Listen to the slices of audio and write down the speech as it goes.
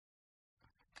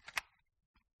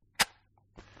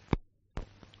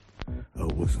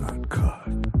was not caught,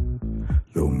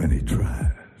 though many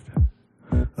tried.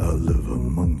 I'll live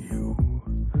among you,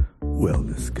 well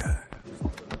disguised.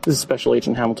 This is Special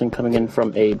Agent Hamilton coming in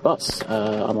from a bus.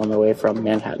 I'm on my way from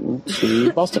Manhattan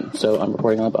to Boston, so I'm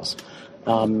recording on a bus.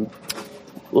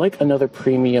 Like another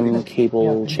premium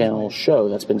cable channel show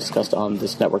that's been discussed on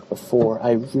this network before,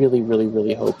 I really, really,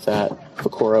 really hope that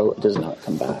Vaccaro does not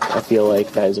come back. I feel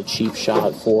like that is a cheap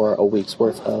shot for a week's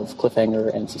worth of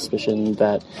cliffhanger and suspicion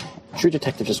that True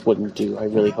Detective just wouldn't do. I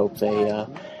really hope they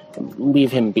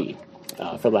leave him be,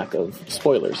 for lack of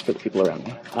spoilers for the people around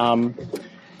me.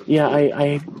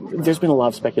 There's been a lot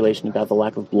of speculation about the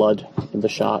lack of blood in the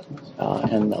shot,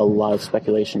 and a lot of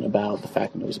speculation about the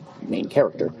fact that he was a main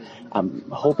character. I'm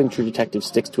hoping True Detective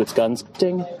sticks to its guns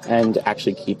and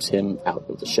actually keeps him out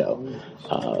of the show.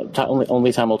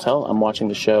 Only time will tell. I'm watching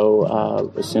the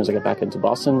show as soon as I get back into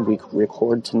Boston. We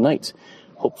record tonight.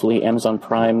 Hopefully Amazon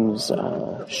Prime's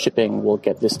shipping will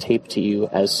get this tape to you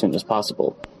as soon as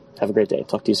possible. Have a great day.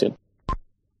 Talk to you soon.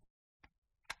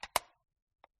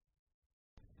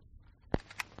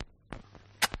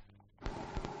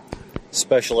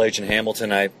 Special Agent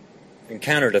Hamilton, I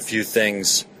encountered a few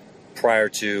things prior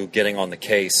to getting on the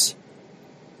case.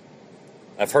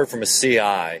 I've heard from a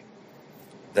CI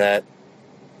that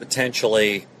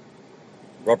potentially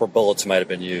rubber bullets might have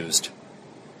been used.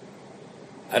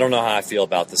 I don't know how I feel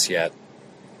about this yet.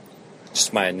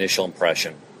 Just my initial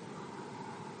impression.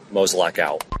 Mozolak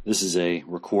out. This is a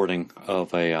recording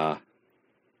of a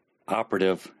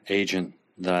operative agent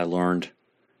that I learned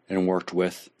and worked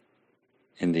with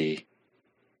in the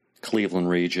Cleveland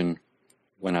region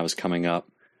when I was coming up.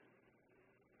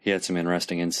 He had some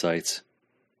interesting insights.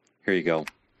 Here you go.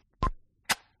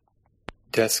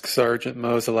 Desk Sergeant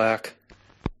Mozolak.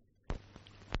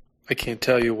 I can't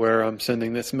tell you where I'm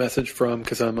sending this message from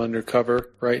because I'm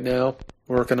undercover right now,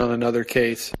 working on another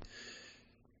case.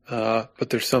 But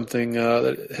there's something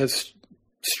that has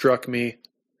struck me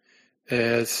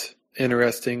as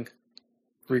interesting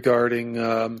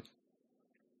regarding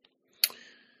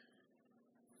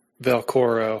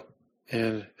Vaccaro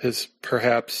and his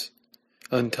perhaps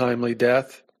untimely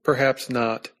death. Perhaps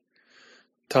not.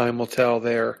 Time will tell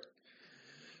there.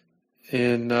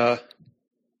 In the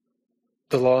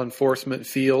law enforcement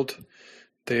field,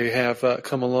 they have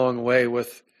come a long way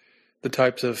with the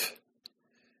types of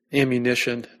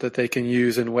ammunition that they can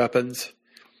use in weapons.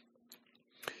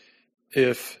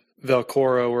 If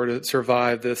Vaccaro were to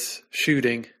survive this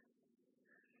shooting,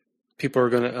 people are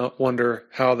going to wonder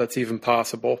how that's even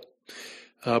possible.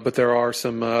 But there are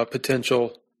some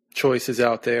potential choices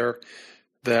out there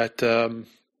that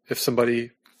if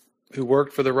somebody who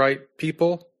worked for the right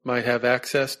people might have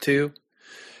access to,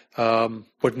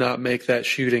 would not make that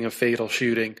shooting a fatal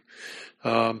shooting.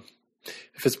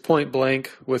 If it's point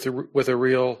blank with a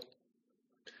real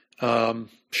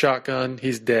shotgun,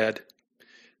 he's dead.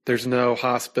 There's no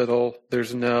hospital.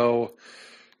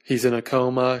 He's in a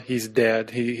coma. He's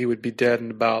dead. He would be dead in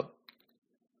about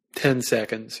 10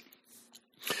 seconds.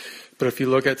 But if you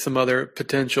look at some other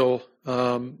potential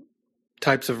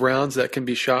types of rounds that can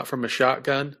be shot from a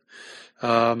shotgun,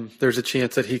 there's a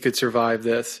chance that he could survive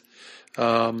this.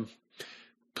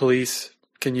 Police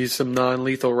can use some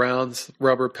non-lethal rounds,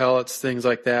 rubber pellets, things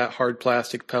like that, hard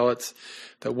plastic pellets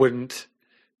that wouldn't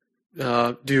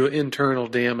do internal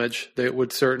damage. That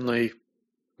would certainly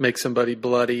make somebody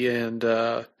bloody and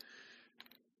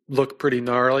look pretty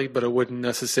gnarly, but it wouldn't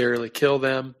necessarily kill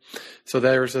them. So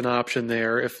there's an option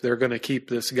there. If they're going to keep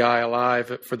this guy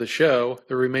alive for the show,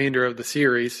 the remainder of the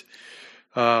series,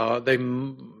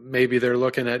 maybe they're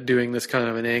looking at doing this kind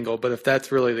of an angle. But if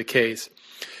that's really the case,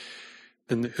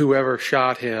 then whoever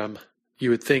shot him, you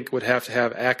would think would have to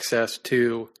have access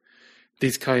to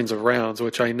these kinds of rounds,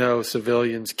 which I know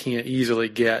civilians can't easily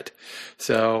get.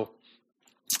 So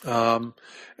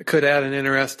it could add an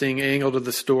interesting angle to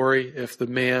the story if the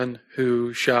man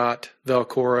who shot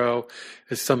Vaccaro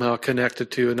is somehow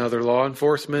connected to another law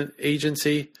enforcement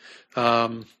agency.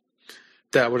 That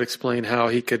would explain how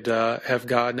he could have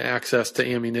gotten access to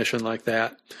ammunition like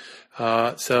that.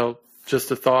 So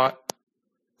just a thought.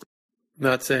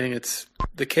 Not saying it's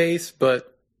the case,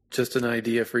 but just an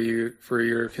idea for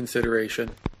your consideration.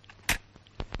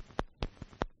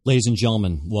 Ladies and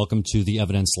gentlemen, welcome to the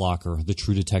Evidence Locker, the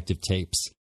True Detective tapes.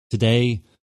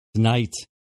 Tonight,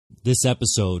 this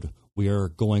episode, we are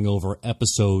going over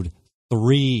episode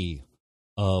 3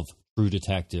 of True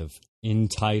Detective,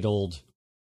 entitled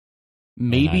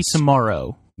Maybe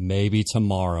Tomorrow. Maybe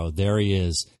Tomorrow. There he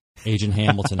is. Agent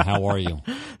Hamilton, how are you?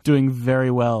 Doing very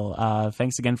well.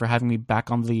 Thanks again for having me back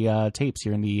on the tapes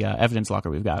here in the Evidence Locker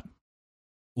we've got.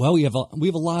 Well, we have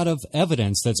a lot of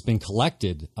evidence that's been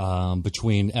collected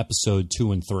between episode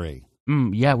 2 and 3.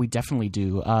 Yeah, we definitely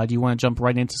do. Do you want to jump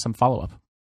right into some follow-up?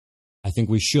 I think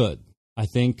we should. I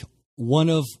think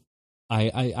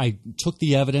I took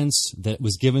the evidence that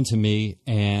was given to me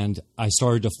and I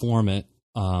started to form it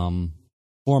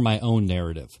for my own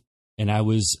narrative. And I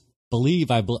believe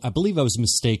I was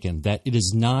mistaken that it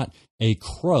is not a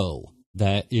crow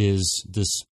that is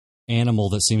this animal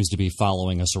that seems to be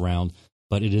following us around,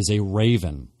 but it is a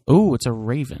raven. Oh, it's a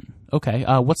raven. Okay.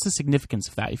 What's the significance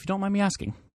of that, if you don't mind me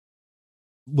asking?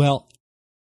 Well,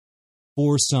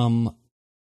 for some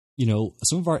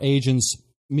of our agents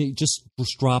just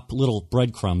drop little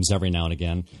breadcrumbs every now and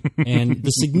again. And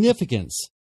the significance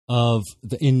of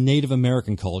in Native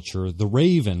American culture, the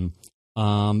raven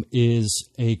is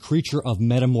a creature of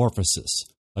metamorphosis,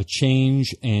 a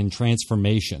change and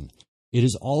transformation. It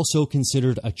is also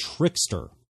considered a trickster,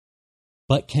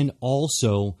 but can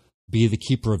also be the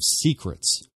keeper of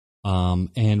secrets,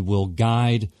 and will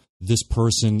guide this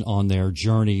person on their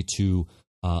journey to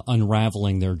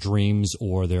unraveling their dreams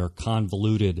or their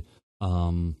convoluted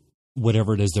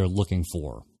whatever it is they're looking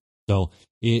for. So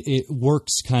it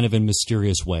works kind of in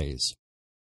mysterious ways.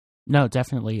 No,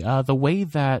 definitely. The way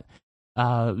that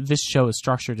this show is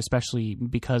structured, especially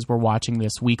because we're watching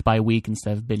this week by week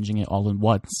instead of binging it all in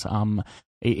once,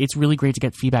 it's really great to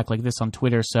get feedback like this on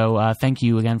Twitter. So thank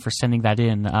you again for sending that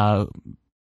in.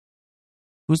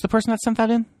 Who's the person that sent that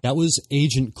in? That was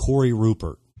Agent Corey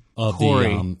Rupert of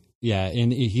Corey. And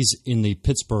he's in the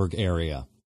Pittsburgh area.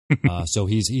 So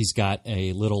he's got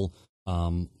a little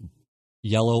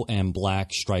yellow and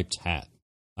black striped hat.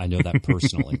 I know that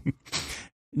personally.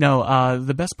 No,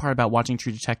 the best part about watching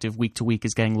True Detective week to week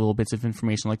is getting little bits of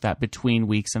information like that between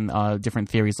weeks and different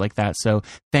theories like that. So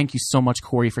thank you so much,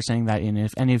 Corey, for sending that in.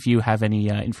 If any of you have any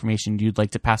information you'd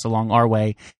like to pass along our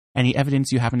way, any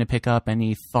evidence you happen to pick up,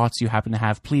 any thoughts you happen to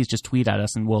have, please just tweet at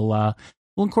us and we'll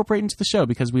incorporate into the show,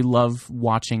 because we love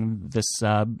watching this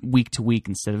week to week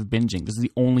instead of binging. This is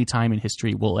the only time in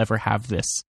history we'll ever have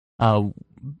this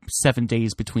 7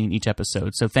 days between each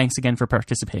episode. So thanks again for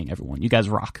participating, everyone. You guys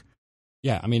rock.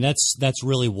 Yeah, I mean, that's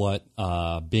really what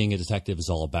being a detective is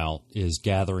all about, is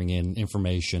gathering in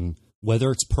information, whether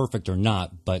it's perfect or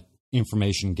not, but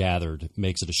information gathered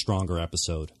makes it a stronger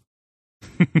episode.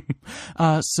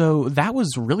 So that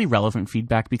was really relevant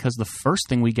feedback, because the first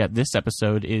thing we get this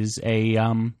episode is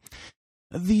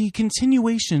the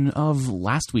continuation of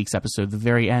last week's episode, the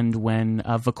very end, when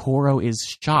Vaccaro is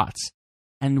shot.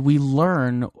 And we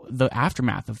learn the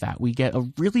aftermath of that. We get a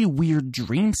really weird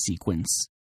dream sequence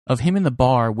of him in the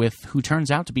bar with who turns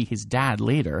out to be his dad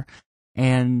later.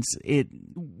 And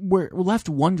we're left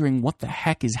wondering what the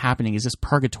heck is happening. Is this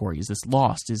purgatory? Is this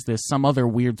lost? Is this some other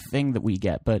weird thing that we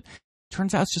get? But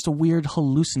turns out it's just a weird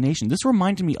hallucination. This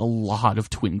reminded me a lot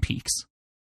of Twin Peaks.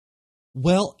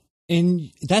 Well, and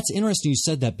that's interesting you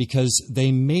said that, because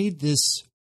they made this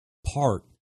part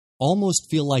almost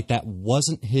feel like that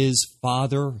wasn't his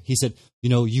father. He said,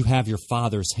 you have your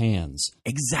father's hands.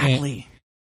 Exactly.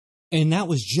 And that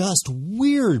was just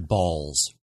weird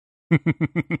balls.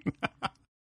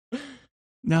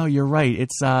 No, you're right.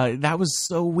 It's that was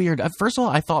so weird. First of all,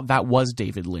 I thought that was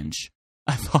David Lynch.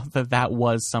 I thought that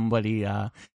was somebody.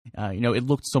 It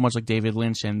looked so much like David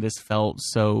Lynch, and this felt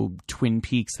so Twin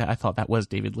Peaks that I thought that was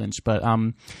David Lynch. But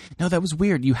no, that was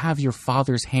weird. You have your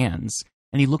father's hands,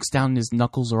 and he looks down, and his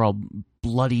knuckles are all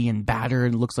bloody and battered,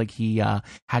 and it looks like he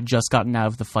had just gotten out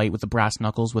of the fight with the brass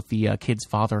knuckles with the kid's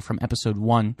father from episode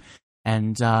 1.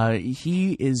 And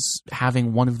he is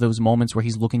having one of those moments where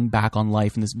he's looking back on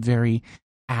life in this very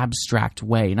abstract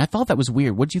way. And I thought that was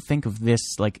weird. What do you think of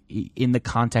this, like, in the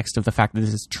context of the fact that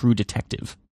this is True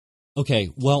Detective?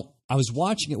 Okay, well, I was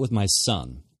watching it with my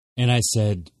son, and I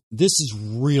said, this is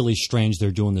really strange they're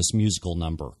doing this musical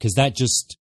number, because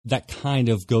that kind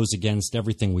of goes against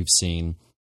everything we've seen.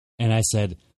 And I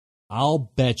said,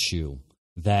 I'll bet you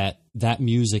that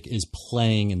music is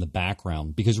playing in the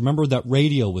background, because remember that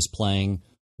radio was playing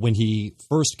when he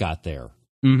first got there.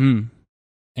 Mm-hmm.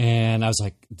 And I was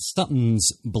like, something's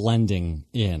blending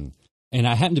in. And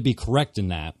I happen to be correct in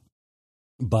that.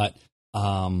 But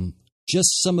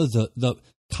just some of the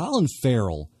Colin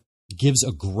Farrell gives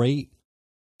a great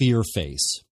fear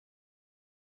face.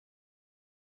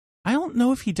 I don't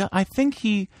know if he does. I think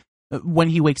he, when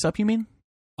he wakes up, you mean?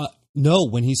 No,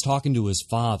 when he's talking to his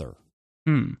father.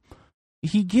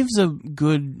 He gives a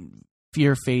good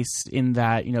fear face in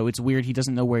that, it's weird. He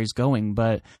doesn't know where he's going,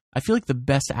 but I feel like the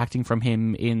best acting from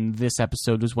him in this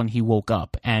episode was when he woke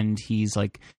up and he's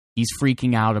like He's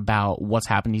freaking out about what's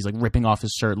happened. He's like ripping off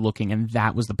his shirt looking, and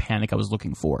that was the panic I was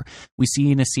looking for. We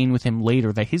see in a scene with him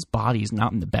later that his body is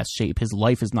not in the best shape. His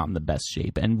life is not in the best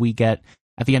shape. And we get,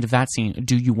 at the end of that scene,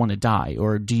 do you want to die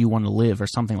or do you want to live or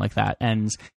something like that? And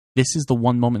this is the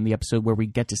one moment in the episode where we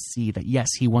get to see that, yes,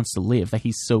 he wants to live, that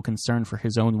he's so concerned for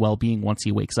his own well-being once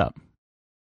he wakes up.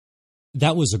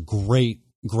 That was a great.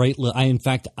 In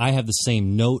fact, I have the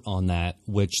same note on that,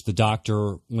 which the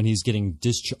doctor, when he's getting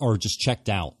or just checked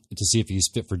out to see if he's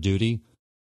fit for duty,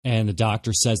 and the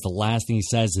doctor says the last thing he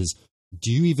says is,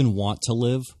 "Do you even want to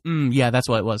live?" Yeah, that's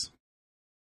what it was.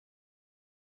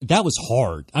 That was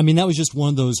hard. I mean, that was just one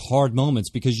of those hard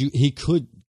moments because he could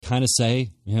kind of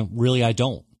say, "Really, I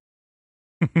don't."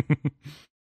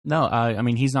 No, I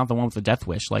mean, he's not the one with the death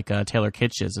wish like Taylor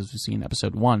Kitsch is, as we see in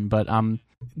episode 1. But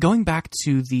going back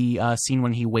to the scene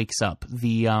when he wakes up,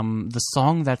 the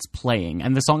song that's playing,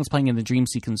 and the song that's playing in the dream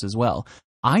sequence as well,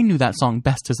 I knew that song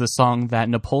best as the song that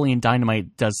Napoleon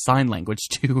Dynamite does sign language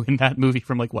to in that movie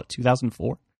from,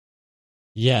 2004?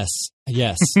 Yes.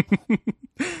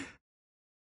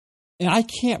 And I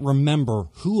can't remember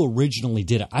who originally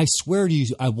did it. I swear to you,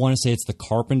 I want to say it's the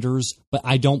Carpenters, but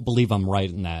I don't believe I'm right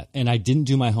in that. And I didn't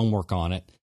do my homework on it.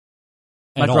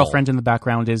 My girlfriend in the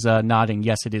background is nodding.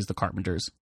 Yes, it is the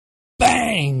Carpenters.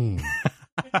 Bang!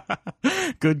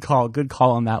 Good call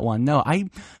on that one. No, I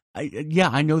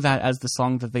know that as the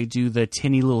song that they do the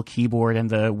tinny little keyboard and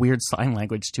the weird sign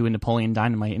language to in Napoleon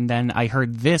Dynamite. And then I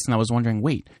heard this and I was wondering,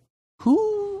 wait,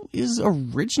 who is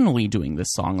originally doing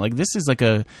this song? This is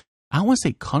I don't want to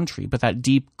say country, but that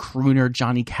deep crooner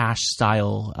Johnny Cash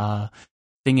style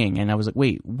singing. And I was like,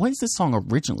 wait, what is this song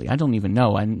originally? I don't even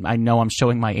know. And I know I'm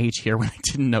showing my age here when I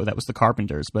didn't know that was the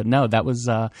Carpenters. But no, that was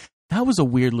a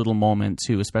weird little moment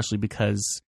too, especially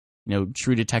because,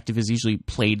 True Detective is usually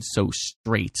played so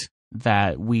straight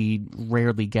that we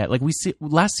rarely get,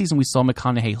 last season we saw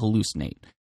McConaughey hallucinate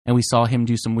and we saw him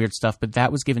do some weird stuff, but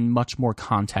that was given much more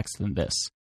context than this.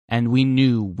 And we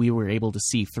knew we were able to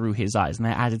see through his eyes, and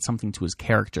that added something to his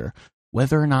character.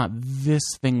 Whether or not this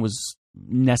thing was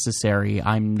necessary,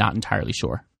 I'm not entirely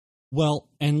sure. Well,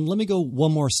 and let me go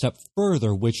one more step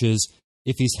further, which is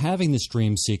if he's having this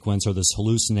dream sequence or this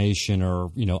hallucination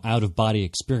or, out-of-body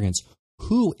experience,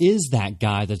 who is that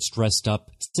guy that's dressed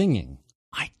up singing?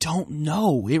 I don't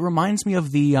know. It reminds me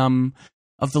of the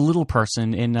little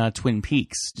person in Twin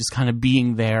Peaks, just kind of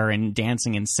being there and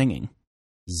dancing and singing.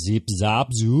 Zip zap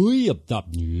zooey.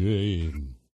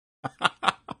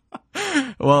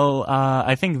 Well,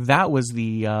 I think that was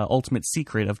the ultimate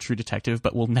secret of True Detective,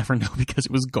 but we'll never know because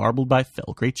it was garbled by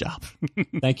Phil. Great job.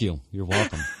 Thank you. You're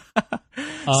welcome.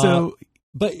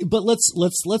 But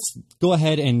let's go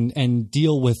ahead and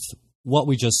deal with what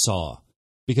we just saw,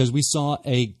 because we saw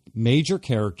a major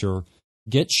character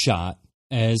get shot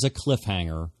as a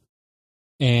cliffhanger,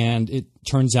 and it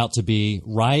turns out to be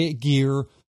riot gear.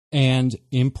 And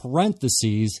in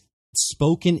parentheses,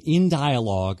 spoken in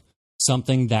dialogue,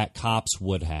 something that cops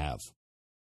would have.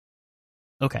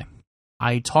 Okay.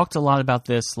 I talked a lot about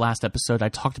this last episode. I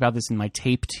talked about this in my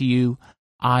tape to you.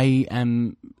 I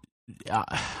am...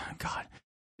 God.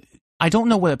 I don't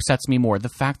know what upsets me more. The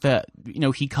fact that,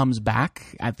 he comes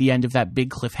back at the end of that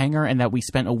big cliffhanger and that we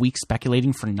spent a week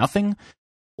speculating for nothing.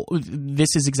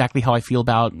 This is exactly how I feel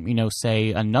about,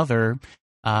 say, another...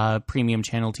 premium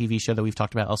channel TV show that we've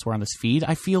talked about elsewhere on this feed.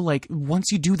 I feel like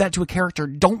once you do that to a character,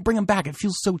 don't bring him back. It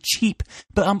feels so cheap.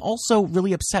 But I'm also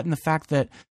really upset in the fact that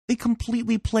they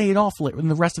completely play it off in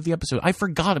the rest of the episode. I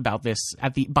forgot about this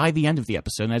by the end of the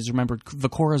episode, and I just remembered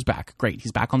Vacora's back. Great,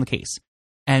 he's back on the case.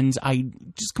 And I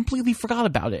just completely forgot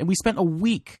about it. And we spent a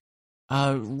week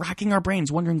racking our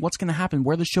brains wondering what's going to happen,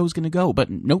 where the show's going to go.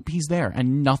 But nope, he's there.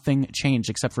 And nothing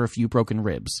changed except for a few broken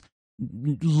ribs.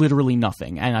 Literally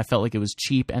nothing, and I felt like it was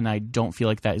cheap, and I don't feel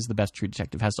like that is the best True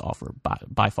Detective has to offer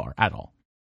by far at all.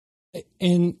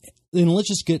 And then let's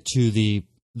just get to the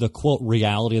quote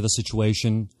reality of the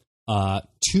situation.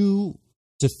 2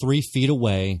 to 3 feet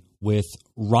away with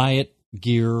riot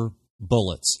gear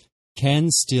bullets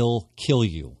can still kill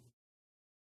you.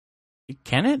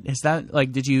 Can it? Is that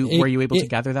were you able to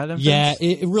gather that evidence? Yeah,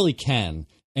 it really can.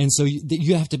 And so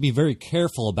you have to be very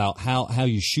careful about how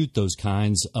you shoot those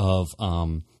kinds of.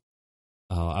 I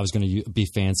was going to be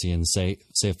fancy and say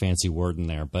a fancy word in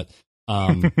there, but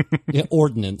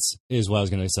ordnance is what I was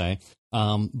going to say.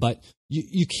 But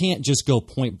you can't just go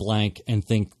point blank and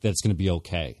think that it's going to be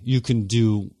okay. You can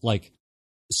do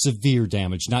severe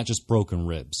damage, not just broken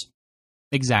ribs.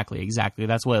 Exactly.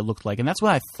 That's what it looked like, and that's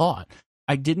what I thought.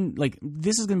 I didn't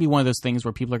this is going to be one of those things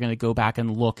where people are going to go back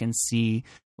and look and see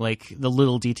the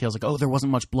little details, oh, there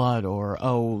wasn't much blood, or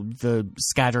oh, the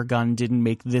scatter gun didn't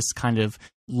make this kind of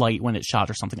light when it shot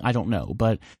or something. I don't know.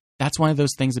 But that's one of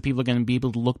those things that people are going to be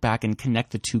able to look back and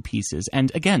connect the two pieces.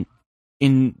 And again,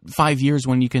 in 5 years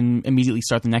when you can immediately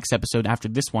start the next episode after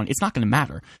this one, it's not going to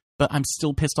matter. But I'm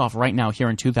still pissed off right now here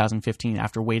in 2015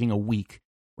 after waiting a week,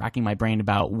 racking my brain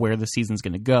about where the season's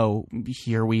going to go.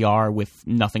 Here we are with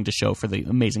nothing to show for the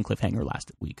amazing cliffhanger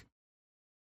last week.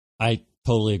 I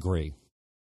totally agree.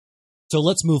 So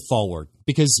let's move forward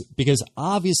because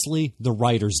obviously the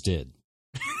writers did.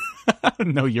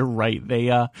 No, you're right. They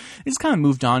just kind of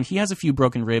moved on. He has a few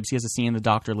broken ribs. He has a scene in the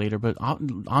doctor later, but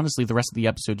honestly, the rest of the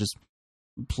episode just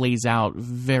plays out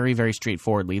very, very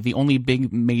straightforwardly. The only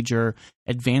big major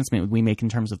advancement we make in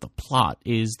terms of the plot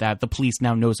is that the police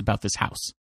now knows about this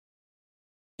house.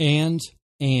 And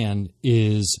Anne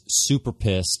is super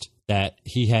pissed that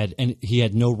he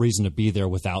had no reason to be there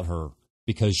without her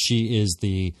because she is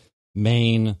the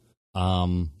main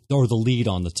or the lead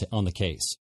on the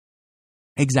case.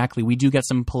 Exactly. We do get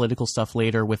some political stuff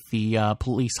later with the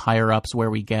police higher-ups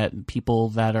where we get people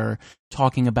that are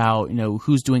talking about,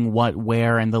 who's doing what,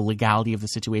 where, and the legality of the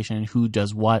situation and who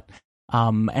does what.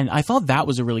 And I thought that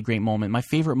was a really great moment. My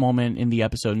favorite moment in the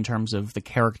episode in terms of the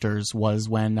characters was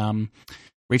when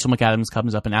Rachel McAdams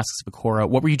comes up and asks Bakura,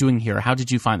 what were you doing here? How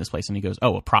did you find this place? And he goes,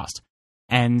 oh, a prost.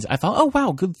 And I thought, oh,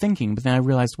 wow, good thinking. But then I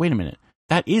realized, wait a minute.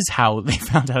 That is how they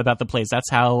found out about the place. That's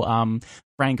how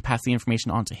Frank passed the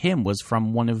information on to him, was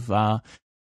from one of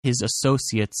his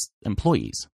associates'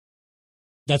 employees.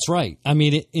 That's right. I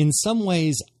mean, in some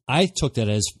ways, I took that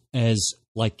as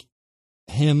like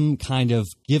him kind of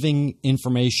giving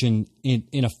information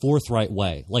in a forthright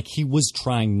way. Like he was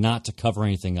trying not to cover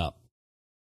anything up.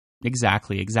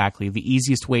 Exactly. The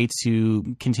easiest way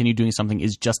to continue doing something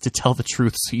is just to tell the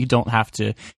truth so you don't have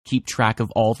to keep track of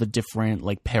all the different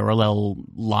parallel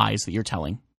lies that you're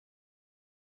telling.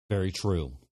 Very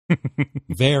true.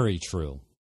 Very true.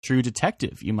 True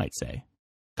detective, you might say.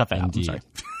 Cut that Indeed. out.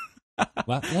 I'm sorry.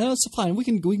 Well, that's fine. We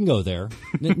can go there.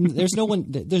 There's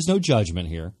no judgment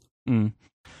here. Mm.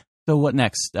 So what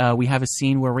next? We have a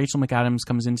scene where Rachel McAdams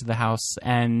comes into the house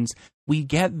and we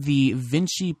get the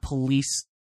Vinci police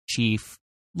chief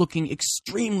looking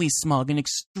extremely smug and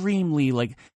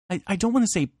extremely I don't want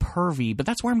to say pervy, but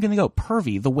that's where I'm going to go.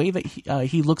 Pervy. The way that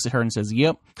he looks at her and says,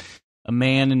 yep, a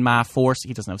man in my force,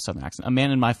 he doesn't have a southern accent, a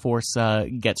man in my force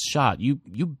gets shot.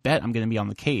 You bet I'm going to be on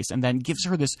the case. And then gives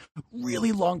her this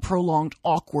really long, prolonged,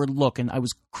 awkward look. And I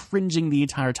was cringing the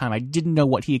entire time. I didn't know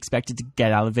what he expected to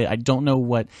get out of it. I don't know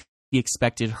what he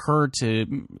expected her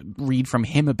to read from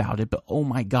him about it. But oh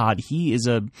my God, he is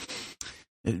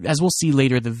as we'll see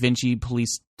later, the Vinci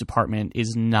Police Department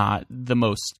is not the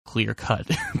most clear-cut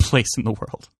place in the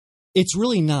world. It's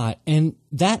really not. And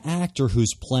that actor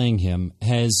who's playing him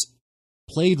has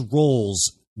played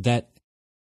roles that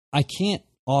I can't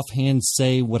offhand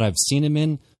say what I've seen him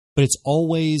in, but it's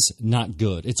always not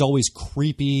good. It's always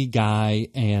creepy guy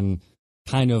and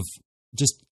kind of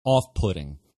just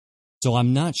off-putting. So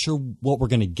I'm not sure what we're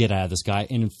going to get out of this guy.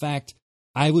 And in fact,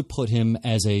 I would put him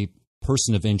as a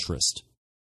person of interest.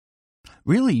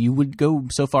 Really, you would go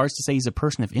so far as to say he's a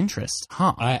person of interest,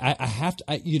 huh? I have to.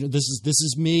 This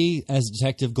is me as a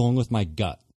detective going with my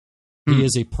gut. He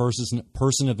is a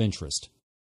person of interest.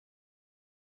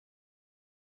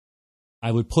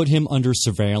 I would put him under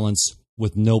surveillance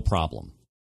with no problem.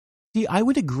 See, I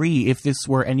would agree if this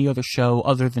were any other show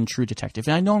other than True Detective.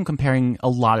 And I know I'm comparing a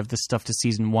lot of this stuff to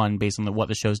season 1 based on what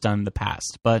the show's done in the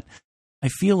past, but I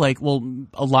feel like,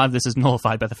 a lot of this is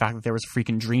nullified by the fact that there was a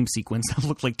freaking dream sequence that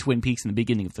looked like Twin Peaks in the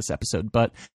beginning of this episode.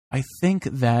 But I think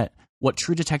that what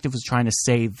True Detective was trying to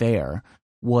say there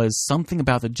was something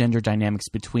about the gender dynamics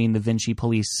between the Vinci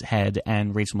police head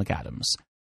and Rachel McAdams.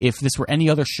 If this were any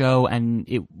other show and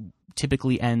it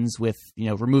typically ends with,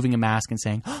 removing a mask and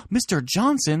saying, oh, Mr.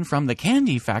 Johnson from the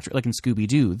candy factory, like in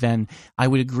Scooby-Doo, then I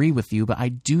would agree with you. But I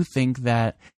do think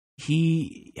that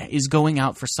he is going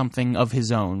out for something of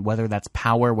his own, whether that's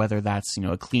power, whether that's,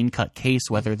 a clean-cut case,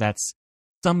 whether that's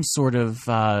some sort of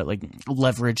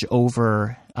leverage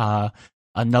over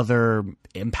another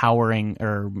empowering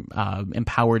or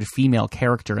empowered female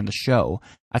character in the show.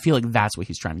 I feel like that's what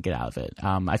he's trying to get out of it.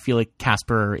 I feel like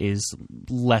Casper is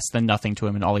less than nothing to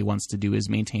him, and all he wants to do is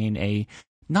maintain a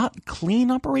not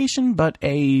clean operation, but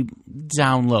a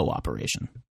down-low operation.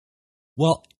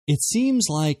 Well, it seems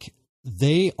like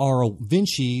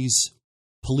Vinci's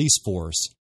police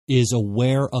force is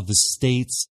aware of the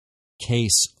state's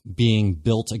case being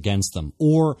built against them.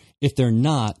 Or if they're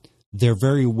not, they're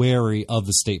very wary of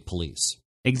the state police.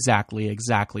 Exactly.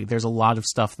 There's a lot of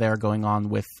stuff there going on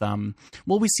with,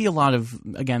 we see a lot of,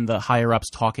 again, the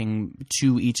higher-ups talking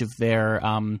to each of their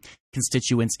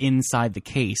constituents inside the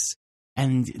case.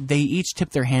 and they each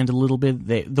tip their hand a little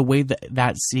bit. The way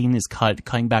that scene is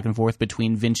cutting back and forth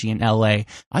between Vinci and L.A.,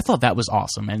 I thought that was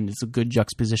awesome, and it's a good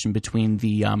juxtaposition between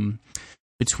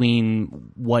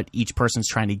between what each person's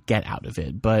trying to get out of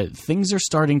it. But things are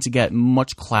starting to get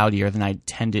much cloudier than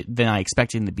I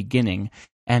expected in the beginning,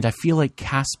 and I feel like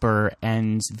Casper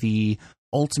and the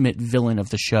ultimate villain of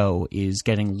the show is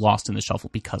getting lost in the shuffle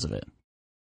because of it.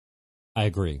 I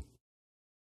agree.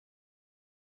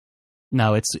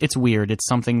 No, it's weird. It's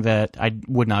something that I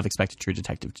would not have expected True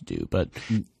Detective to do, but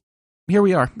here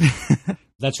we are.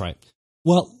 That's right.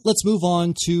 Well, let's move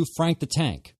on to Frank the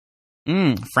Tank.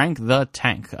 Frank the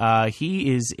Tank.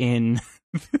 He is in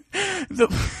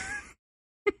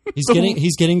He's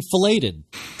getting filleted.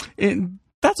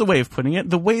 That's a way of putting it.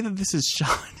 The way that this is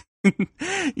shot,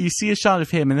 you see a shot of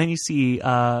him, and then you see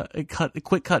a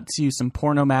quick cut to some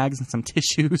porno mags and some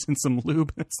tissues and some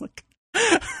lube. And it's like,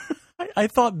 I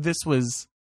thought this was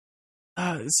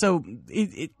so.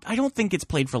 I don't think it's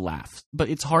played for laughs, but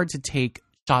it's hard to take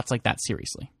shots like that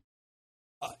seriously.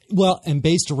 Well, and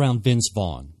based around Vince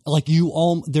Vaughn, like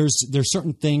there's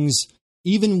certain things.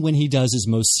 Even when he does his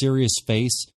most serious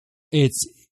face, it's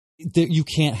you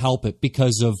can't help it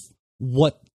because of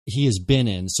what he has been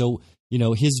in. So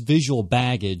his visual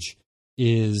baggage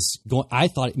is going. I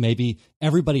thought maybe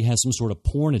everybody has some sort of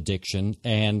porn addiction,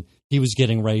 and he was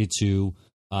getting ready to,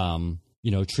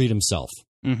 treat himself.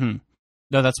 Mm-hmm.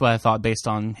 No, that's what I thought based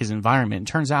on his environment.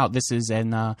 It turns out this is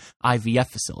an IVF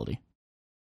facility.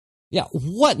 Yeah,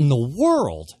 what in the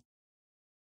world?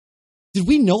 Did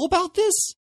we know about this?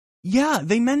 Yeah,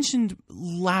 they mentioned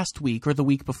last week or the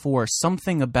week before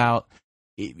something about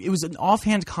it was an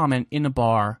offhand comment in a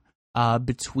bar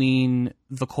between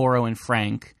Vaccaro and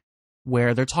Frank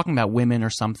where they're talking about women or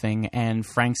something, and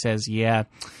Frank says, yeah,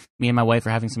 me and my wife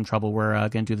are having some trouble. We're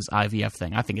going to do this IVF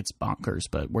thing. I think it's bonkers,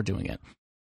 but we're doing it.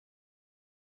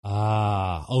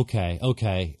 Ah, okay.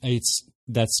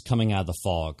 That's coming out of the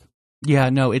fog.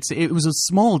 Yeah, no, it was a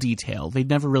small detail. They'd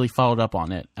never really followed up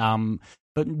on it,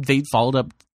 but they followed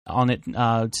up on it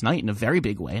tonight in a very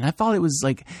big way. And I thought it was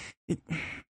like,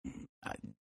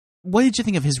 what did you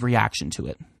think of his reaction to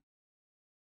it?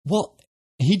 Well,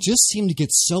 he just seemed to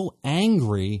get so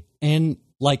angry, and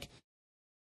like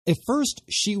at first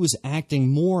she was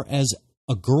acting more as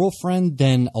a girlfriend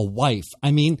than a wife. I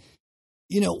mean,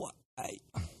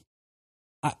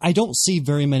 I don't see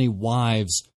very many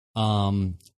wives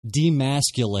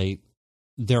demasculate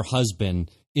their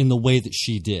husband in the way that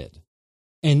she did.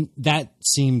 And that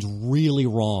seemed really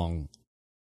wrong.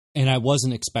 And I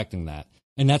wasn't expecting that.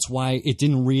 And that's why it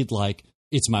didn't read like,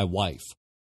 it's my wife.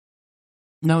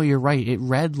 No, you're right. It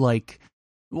read like,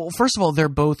 well, first of all, they're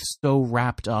both so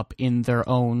wrapped up in their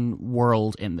own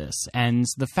world in this. And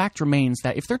the fact remains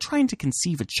that if they're trying to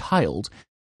conceive a child,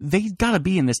 they gotta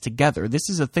be in this together. This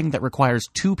is a thing that requires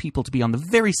two people to be on the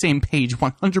very same page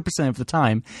 100% of the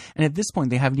time. And at this point,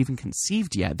 they haven't even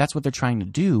conceived yet. That's what they're trying to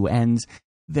do. And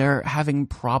they're having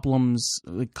problems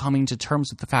coming to terms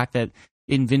with the fact that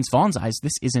in Vince Vaughn's eyes,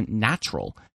 this isn't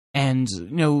natural. And,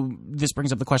 this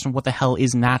brings up the question, what the hell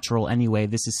is natural anyway?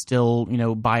 This is still,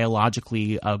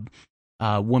 biologically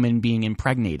a woman being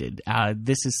impregnated.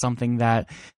 This is something that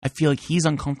I feel like he's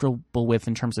uncomfortable with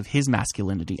in terms of his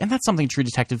masculinity. And that's something True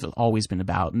Detective has always been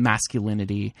about,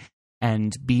 masculinity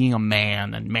and being a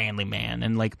man and manly man.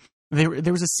 And like there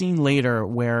was a scene later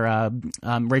where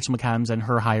Rachel McAdams and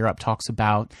her higher up talks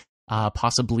about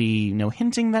possibly,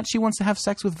 hinting that she wants to have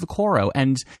sex with Vaccaro.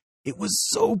 And it was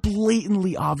so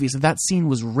blatantly obvious that scene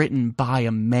was written by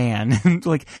a man.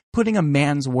 Like, putting a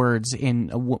man's words in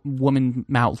a woman's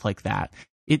mouth like that,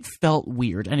 it felt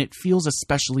weird. And it feels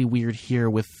especially weird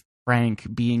here with Frank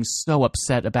being so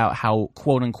upset about how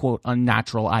quote-unquote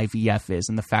unnatural IVF is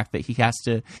and the fact that he has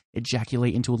to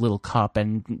ejaculate into a little cup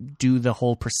and do the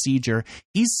whole procedure.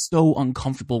 He's so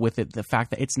uncomfortable with it, the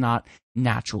fact that it's not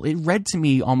natural. It read to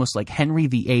me almost like Henry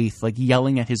VIII, like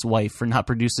yelling at his wife for not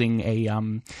producing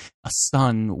a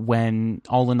son when,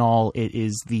 all in all, it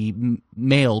is the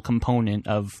male component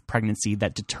of pregnancy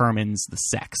that determines the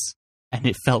sex. And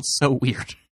it felt so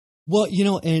weird. Well,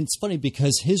 and it's funny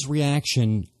because his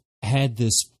reaction had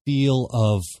this feel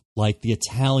of like the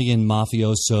Italian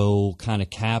mafioso kind of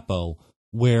capo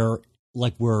where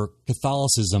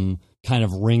Catholicism kind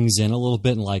of rings in a little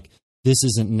bit and like, this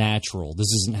isn't natural.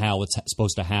 This isn't how it's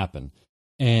supposed to happen.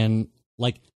 And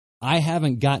like, I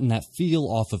haven't gotten that feel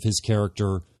off of his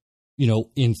character,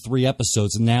 in 3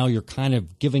 episodes. And now you're kind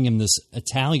of giving him this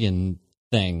Italian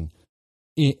thing.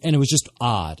 And it was just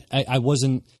odd. I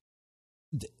wasn't,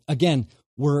 again,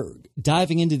 we're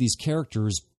diving into these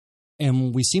characters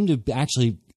and we seem to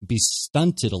actually be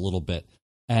stunted a little bit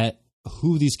at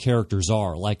who these characters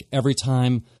are. Like every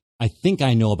time I think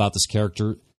I know about this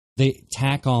character, they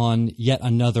tack on yet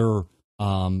another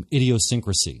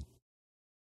idiosyncrasy.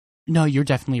 No, you're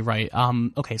definitely right.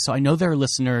 Okay, so I know there are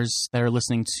listeners that are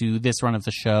listening to this run of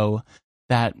the show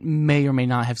that may or may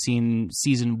not have seen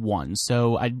season 1.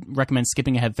 So I'd recommend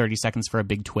skipping ahead 30 seconds for a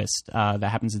big twist that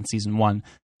happens in season 1,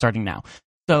 starting now.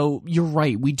 So you're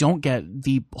right, we don't get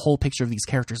the whole picture of these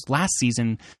characters. Last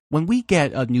season, when we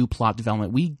get a new plot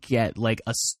development, we get like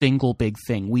a single big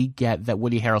thing. We get that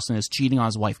Woody Harrelson is cheating on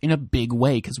his wife in a big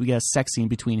way because we get a sex scene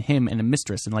between him and a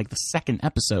mistress in like the second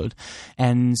episode.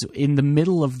 And in the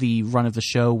middle of the run of the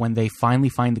show, when they finally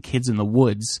find the kids in the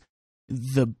woods,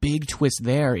 the big twist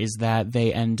there is that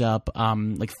they end up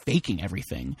like faking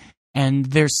everything. And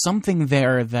there's something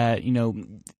there that, you know,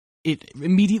 it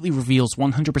immediately reveals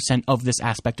 100% of this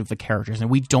aspect of the characters,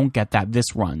 and we don't get that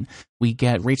this run. We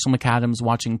get Rachel McAdams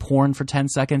watching porn for 10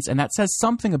 seconds, and that says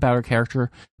something about her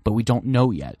character, but we don't know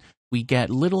yet. We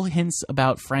get little hints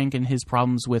about Frank and his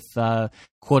problems with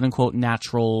quote-unquote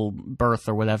natural birth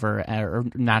or whatever, or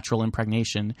natural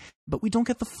impregnation, but we don't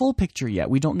get the full picture yet.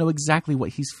 We don't know exactly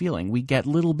what he's feeling. We get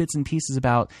little bits and pieces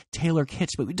about Taylor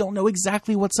Kitsch, but we don't know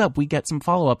exactly what's up. We get some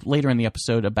follow-up later in the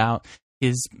episode about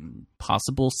his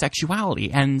possible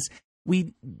sexuality, and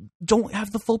we don't have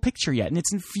the full picture yet, and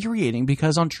it's infuriating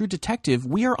because on True Detective,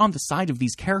 we are on the side of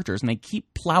these characters, and they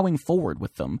keep plowing forward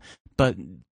with them, but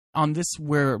on this,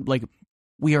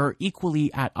 we are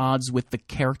equally at odds with the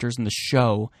characters in the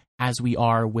show as we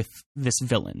are with this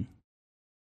villain.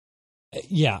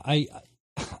 Yeah,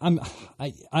 I'm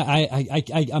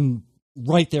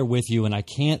right there with you, and I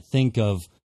can't think of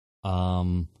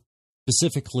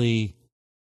specifically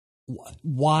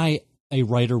why a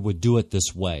writer would do it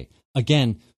this way.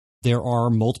 Again, there are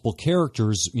multiple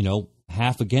characters, you know,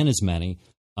 half again as many.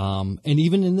 And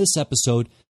even in this episode,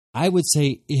 I would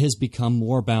say it has become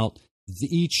more about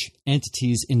each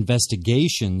entity's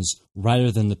investigations rather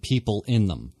than the people in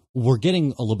them. We're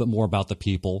getting a little bit more about the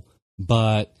people,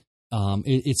 but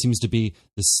it seems to be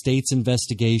the state's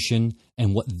investigation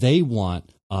and what they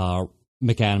want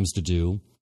McAdams to do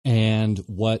and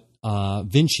what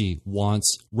Vinci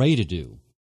wants Ray to do.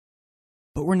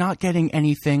 But we're not getting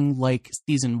anything like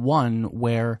season 1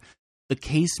 where the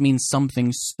case means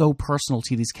something so personal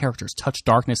to these characters. Touch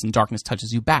darkness and darkness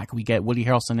touches you back. We get Woody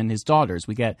Harrelson and his daughters.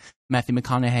 We get Matthew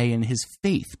McConaughey and his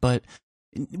faith. But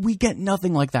we get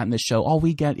nothing like that in this show. All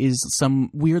we get is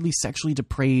some weirdly sexually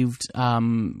depraved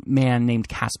man named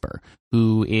Casper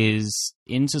who is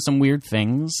into some weird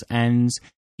things, and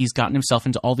he's gotten himself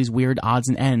into all these weird odds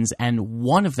and ends, and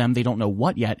one of them, they don't know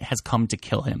what yet, has come to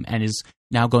kill him and is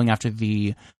now going after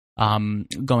the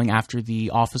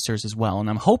officers as well. And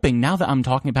I'm hoping, now that I'm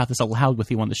talking about this aloud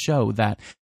with you on the show, that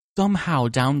somehow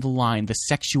down the line, the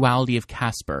sexuality of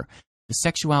Casper, the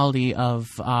sexuality of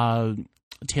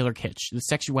Taylor Kitsch, the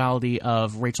sexuality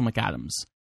of Rachel McAdams,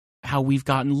 how we've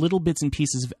gotten little bits and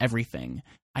pieces of everything.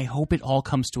 I hope it all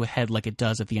comes to a head like it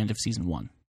does at the end of season 1.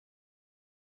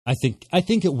 I think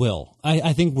it will.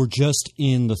 I think we're just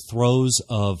in the throes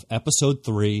of episode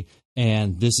 3,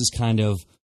 and this is kind of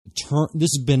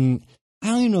this has been, I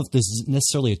don't even know if this is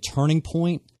necessarily a turning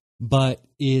point, but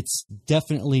it's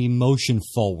definitely motion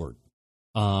forward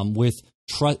with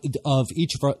of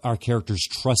each of our characters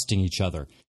trusting each other.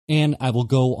 And I will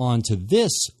go on to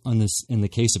this in the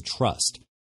case of trust.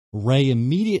 Ray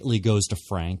immediately goes to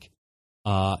Frank,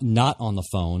 not on the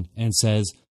phone, and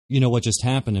says, "You know what just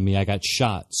happened to me? I got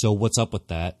shot. So what's up with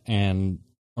that? And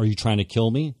are you trying to kill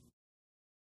me?"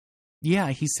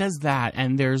 Yeah, he says that,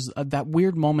 and there's that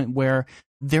weird moment where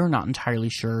they're not entirely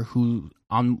sure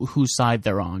whose side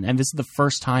they're on. And this is the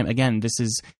first time, again, this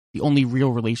is the only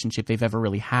real relationship they've ever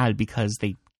really had because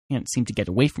they can't seem to get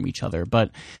away from each other. But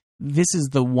this is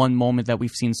the one moment that we've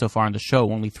seen so far in the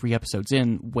show, only 3 episodes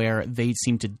in, where they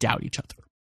seem to doubt each other.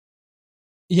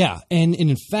 Yeah, and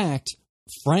in fact,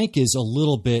 Frank is a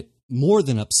little bit more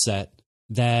than upset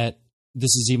that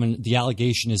the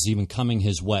allegation is even coming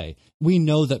his way. We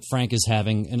know that Frank is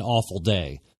having an awful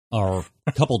day, or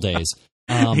a couple days.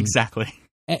 Exactly.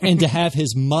 And to have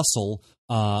his muscle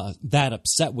that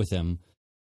upset with him,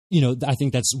 you know, I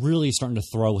think that's really starting to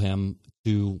throw him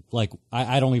to, like,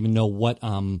 I don't even know what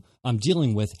I'm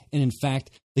dealing with. And in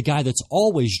fact, the guy that's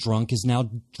always drunk is now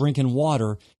drinking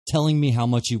water, telling me how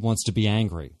much he wants to be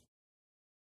angry.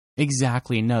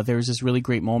 Exactly. No, there's this really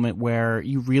great moment where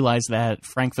you realize that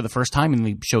Frank, for the first time in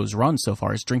the show's run so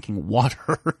far, is drinking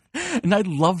water. And I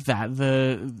love that.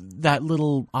 That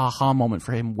little aha moment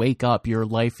for him, wake up, your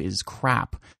life is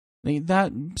crap.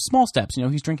 That small steps, you know,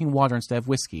 he's drinking water instead of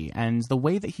whiskey. And the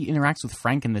way that he interacts with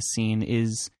Frank in this scene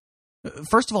is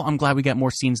First of all, I'm glad we get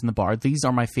more scenes in the bar. These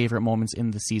are my favorite moments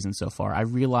in the season so far. I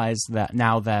realize that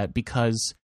now that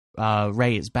because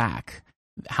Ray is back,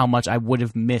 how much I would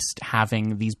have missed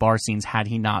having these bar scenes had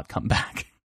he not come back.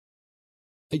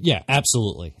 Yeah,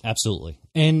 absolutely. Absolutely.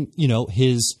 And,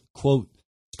 his, quote,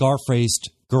 scar-faced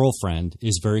girlfriend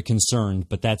is very concerned,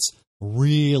 but that's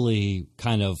really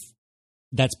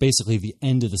that's basically the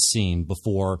end of the scene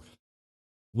before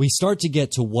we start to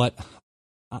get to what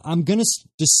I'm going to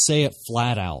just say it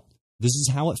flat out. This is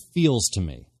how it feels to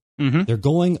me. Mm-hmm. They're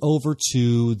going over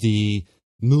to the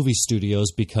movie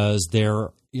studios because they're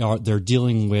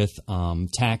dealing with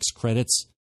tax credits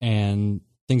and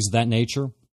things of that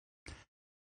nature.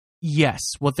 Yes,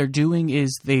 what they're doing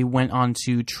is they went on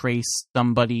to trace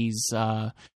somebody's.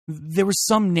 There was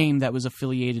some name that was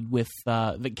affiliated with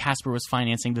that Casper was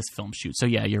financing this film shoot. So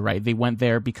yeah, you're right. They went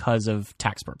there because of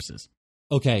tax purposes.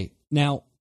 Okay, now,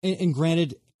 and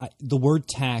granted, the word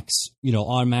tax,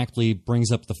 automatically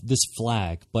brings up this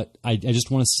flag, but I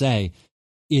just want to say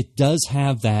it does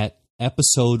have that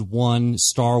Episode 1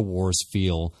 Star Wars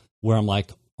feel where I'm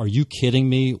like, are you kidding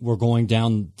me? We're going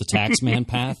down the taxman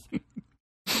path?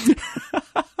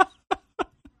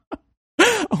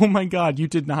 Oh my God, you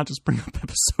did not just bring up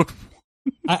Episode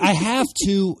 1. I have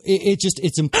to.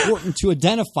 It's important to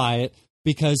identify it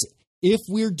because if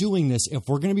we're doing this, if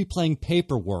we're going to be playing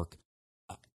paperwork,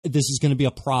 this is going to be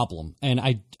a problem. And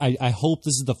I hope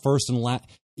this is the first and last.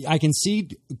 I can see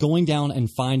going down and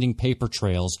finding paper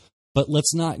trails, but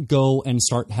let's not go and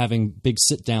start having big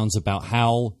sit-downs about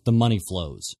how the money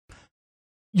flows.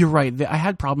 You're right. I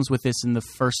had problems with this in the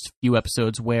first few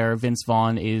episodes where Vince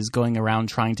Vaughn is going around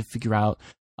trying to figure out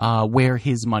where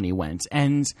his money went.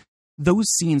 And those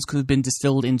scenes could have been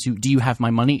distilled into, do you have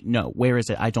my money? No. Where is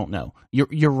it? I don't know.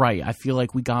 You're right. I feel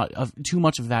like we got too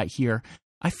much of that here.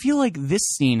 I feel like this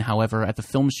scene, however, at the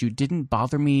film shoot didn't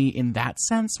bother me in that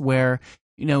sense where,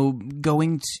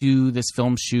 going to this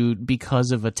film shoot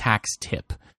because of a tax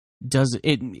tip.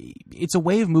 It's a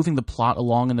way of moving the plot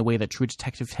along in the way that True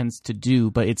Detective tends to do,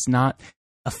 but it's not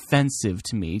offensive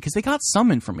to me because they got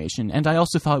some information. And I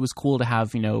also thought it was cool to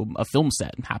have, a film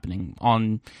set happening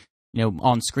on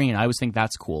screen. I always think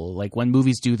that's cool. Like when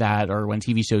movies do that or when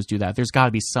TV shows do that, there's got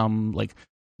to be some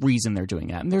reason they're doing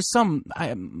that. And there's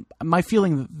my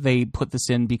feeling that they put this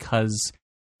in because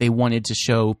they wanted to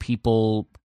show people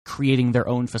creating their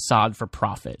own facade for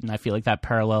profit, and I feel like that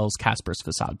parallels Casper's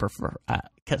facade for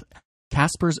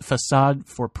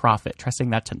profit. Try saying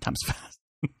that 10 times fast.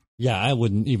 Yeah, I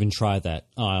wouldn't even try that.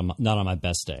 Not on my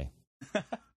best day.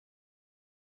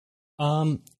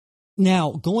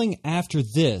 Now, going after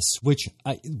this, what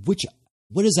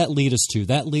does that lead us to?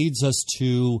 That leads us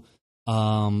to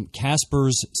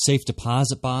Casper's safe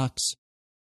deposit box.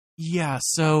 Yeah,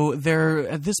 so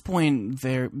at this point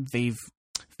they've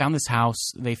found this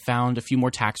house. They found a few more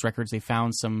tax records. They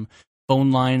found some phone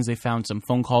lines. They found some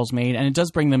phone calls made. And it does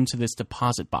bring them to this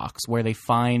deposit box where they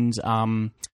find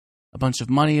a bunch of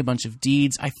money, a bunch of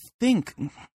deeds. Let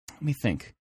me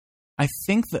think. I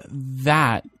think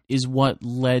that is what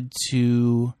led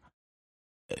to...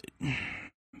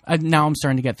 now I'm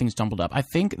starting to get things jumbled up. I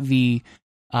think the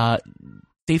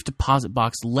safe deposit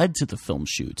box led to the film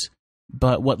shoot.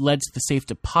 But what led to the safe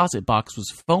deposit box was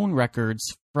phone records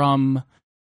from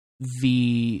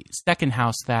the second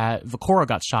house that Vakora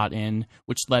got shot in,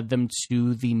 which led them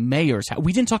to the mayor's house.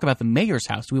 We didn't talk about the mayor's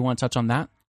house. Do we want to touch on that?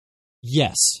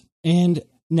 Yes. And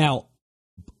now,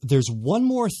 there's one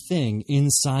more thing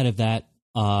inside of that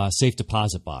safe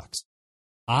deposit box.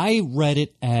 I read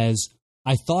it as,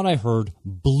 I thought I heard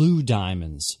blue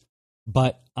diamonds,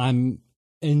 but I'm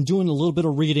doing a little bit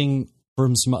of reading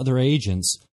from some other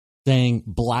agents saying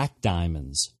black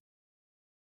diamonds.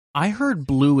 I heard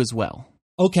blue as well.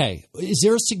 Okay, is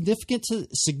there a significance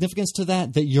to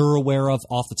that you're aware of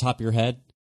off the top of your head?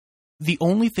 The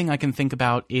only thing I can think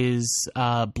about is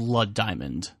blood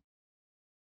diamond.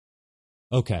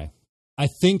 Okay. I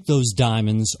think those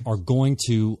diamonds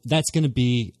that's going to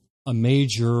be a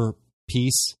major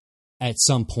piece at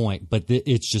some point, but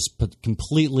it's just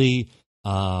completely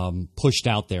pushed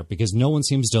out there because no one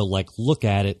seems to look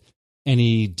at it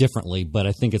any differently, but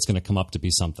I think it's going to come up to be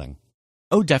something.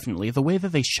 Oh, definitely. The way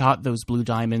that they shot those blue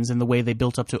diamonds and the way they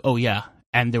built up to, oh yeah,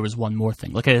 and there was one more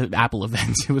thing. Like an Apple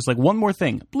event. It was one more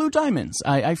thing. Blue diamonds.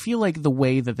 I feel like the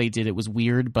way that they did it was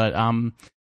weird, but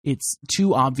it's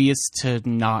too obvious to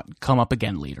not come up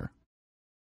again later.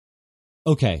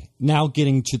 Okay, now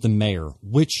getting to the mayor,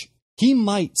 which he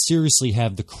might seriously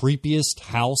have the creepiest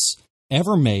house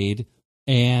ever made,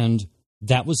 and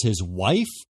that was his wife,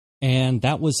 and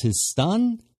that was his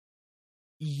son.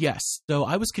 Yes. So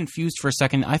I was confused for a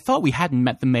second. I thought we hadn't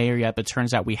met the mayor yet, but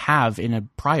turns out we have in a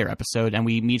prior episode, and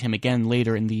we meet him again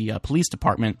later in the police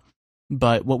department.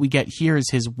 But what we get here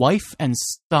is his wife and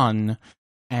son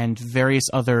and various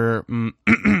other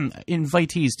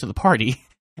invitees to the party,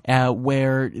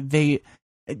 where the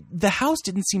house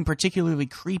didn't seem particularly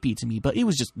creepy to me, but it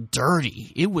was just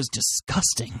dirty. It was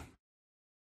disgusting.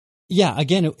 Yeah,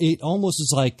 again, it almost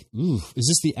is like, ooh, is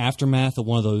this the aftermath of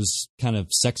one of those kind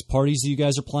of sex parties that you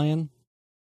guys are playing?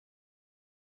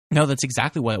 No, that's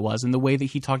exactly what it was. And the way that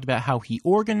he talked about how he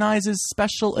organizes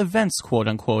special events, quote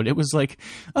unquote, it was like,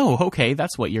 oh, okay,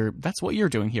 that's what you're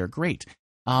doing here. Great.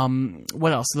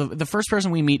 What else? The first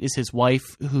person we meet is his wife,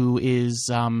 who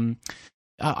is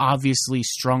obviously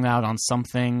strung out on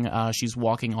something. She's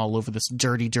walking all over this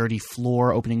dirty, dirty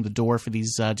floor, opening the door for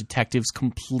these detectives,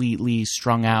 completely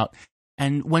strung out.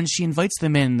 And when she invites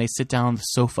them in, they sit down on the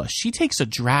sofa. She takes a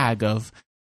drag of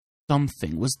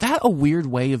something. Was that a weird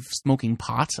way of smoking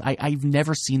pot? I've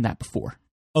never seen that before.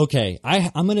 Okay,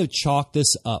 I'm going to chalk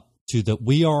this up to that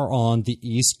we are on the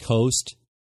East Coast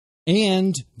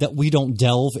and that we don't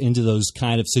delve into those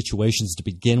kind of situations to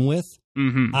begin with.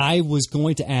 Mm-hmm. I was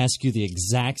going to ask you the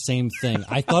exact same thing.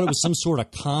 I thought it was some sort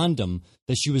of condom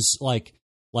that she was like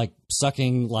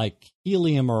sucking like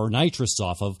helium or nitrous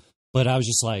off of, but I was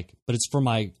just like, but it's for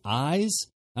my eyes?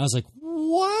 I was like,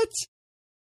 what?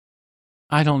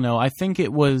 I don't know. I think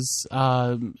it was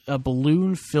a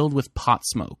balloon filled with pot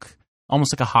smoke,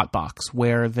 almost like a hot box,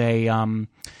 where they,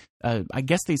 I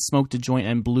guess they smoked a joint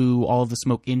and blew all of the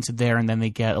smoke into there, and then they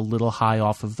get a little high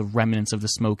off of the remnants of the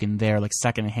smoke in there, like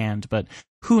secondhand. But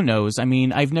who knows? I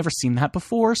mean, I've never seen that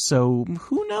before, so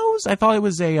who knows? I thought it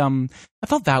was I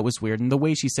thought that was weird, and the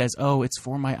way she says, "Oh, it's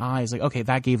for my eyes," like, okay,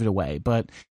 that gave it away. But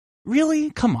really,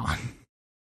 come on.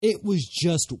 It was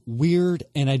just weird,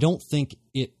 and I don't think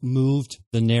it moved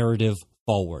the narrative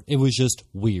forward. It was just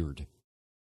weird.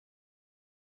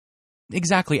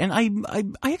 Exactly, and I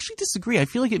actually disagree. I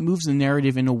feel like it moves the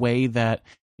narrative in a way that,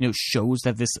 you know, shows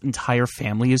that this entire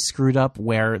family is screwed up,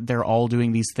 where they're all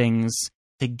doing these things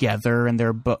together, and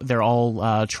they're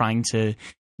all trying to,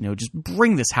 you know, just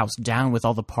bring this house down with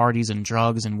all the parties and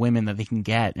drugs and women that they can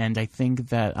get. And I think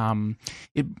that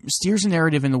it steers a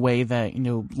narrative in a way that, you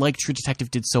know, like True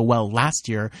Detective did so well last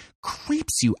year,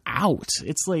 creeps you out.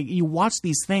 It's like you watch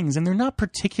these things and they're not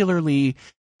particularly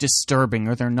disturbing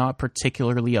or they're not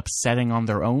particularly upsetting on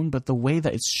their own, but the way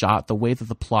that it's shot, the way that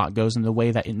the plot goes, and the way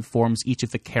that it informs each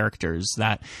of the characters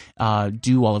that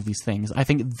do all of these things, I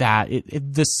think that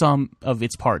the sum of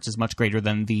its parts is much greater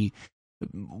than the,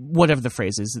 whatever the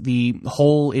phrase is, the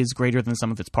whole is greater than the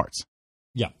sum of its parts.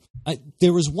 Yeah.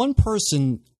 There was one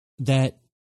person that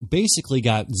basically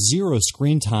got zero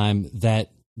screen time that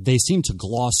they seemed to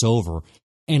gloss over,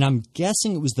 and I'm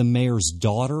guessing it was the mayor's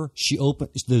daughter.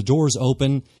 The door's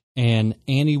open, and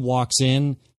Annie walks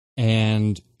in,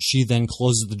 and she then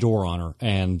closes the door on her,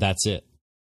 and that's it.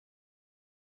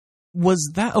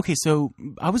 Was that... Okay, so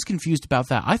I was confused about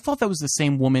that. I thought that was the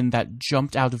same woman that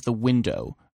jumped out of the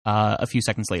window a few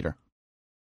seconds later.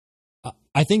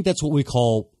 I think that's what we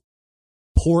call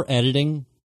poor editing,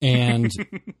 and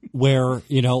where,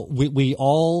 you know, we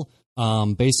all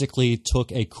basically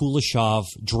took a Kuleshov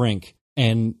drink,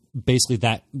 and basically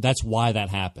that's why that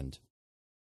happened.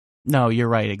 No, you're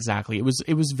right, exactly.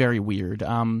 It was very weird.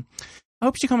 I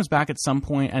hope she comes back at some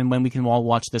point, and when we can all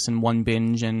watch this in one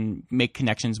binge and make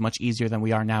connections much easier than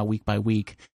we are now week by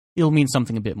week, it'll mean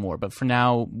something a bit more. But for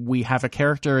now, we have a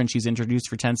character, and she's introduced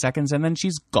for 10 seconds, and then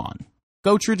she's gone.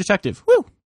 Go True Detective. Woo!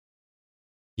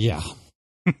 Yeah.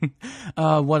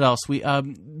 What else?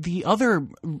 The other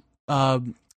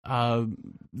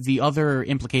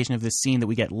implication of this scene that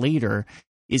we get later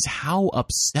is how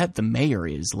upset the mayor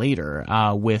is later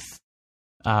with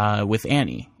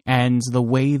Annie, and the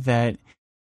way that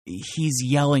he's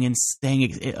yelling and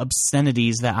saying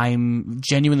obscenities that I'm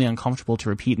genuinely uncomfortable to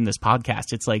repeat in this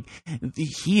podcast. It's like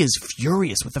he is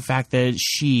furious with the fact that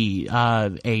she,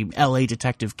 a LA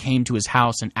detective, came to his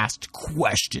house and asked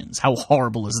questions. How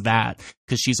horrible is that?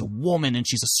 Because she's a woman and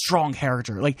she's a strong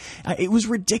character. Like, it was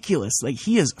ridiculous. Like,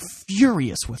 he is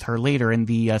furious with her later in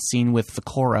the scene with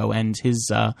Vicoro and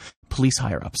his police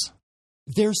higher-ups.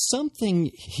 There's something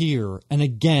here, and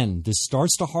again, this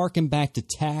starts to harken back to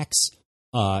tax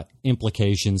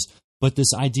implications, but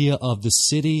this idea of the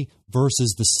city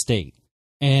versus the state.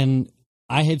 And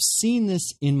I have seen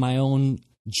this in my own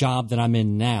job that I'm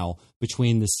in now,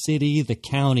 between the city, the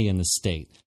county, and the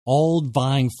state, all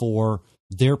vying for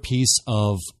their piece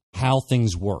of how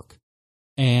things work.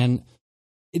 And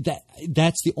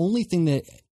that's the only thing that,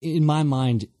 in my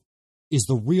mind, is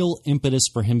the real impetus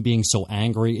for him being so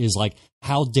angry is like,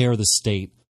 how dare the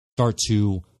state start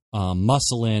to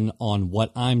muscle in on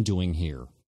what I'm doing here?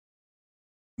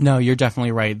 No, you're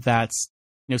definitely right. That's,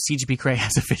 CGP Cray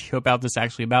has a video about this,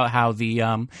 actually, about how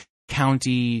the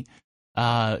county,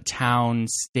 town,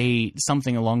 state,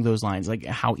 something along those lines, like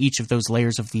how each of those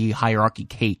layers of the hierarchy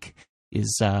cake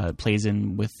is plays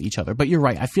in with each other. But you're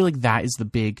right. I feel like that is the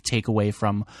big takeaway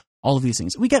from all of these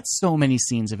things. We get so many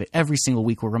scenes of it. Every single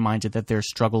week we're reminded that there's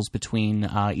struggles between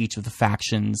each of the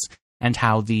factions and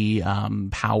how the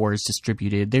power is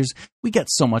distributed. We get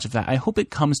so much of that. I hope it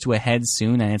comes to a head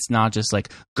soon and it's not just like,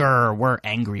 grr, we're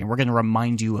angry and we're going to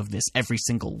remind you of this every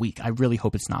single week. I really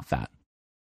hope it's not that.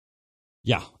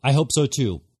 Yeah, I hope so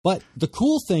too. But the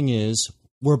cool thing is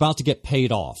we're about to get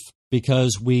paid off,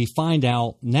 because we find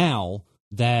out now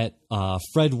that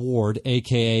Fred Ward,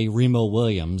 a.k.a. Remo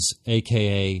Williams,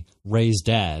 a.k.a. Ray's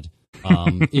dad,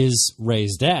 is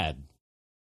Ray's dad.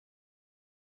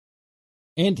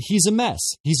 And he's a mess.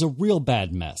 He's a real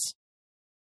bad mess.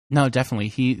 No,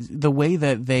 definitely. The way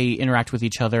that they interact with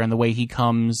each other and the way he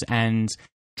comes and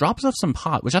drops off some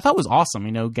pot, which I thought was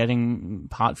awesome, getting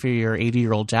pot for your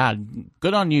 80-year-old dad.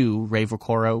 Good on you, Ray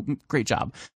Vacoro. Great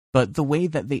job. But the way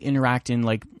that they interact in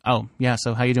like, oh, yeah,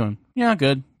 so how you doing? Yeah,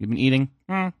 good. You've been eating?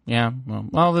 Yeah,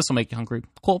 well, this will make you hungry.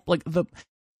 Cool. Like the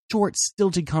short,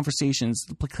 stilted conversations,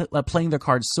 playing their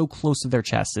cards so close to their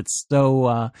chest. It's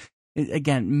so,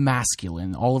 again,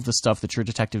 masculine. All of the stuff that True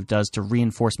Detective does to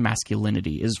reinforce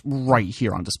masculinity is right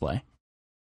here on display.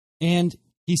 And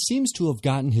he seems to have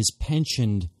gotten his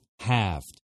pension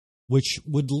halved, which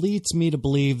would lead me to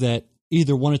believe that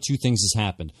either one of two things has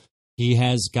happened. He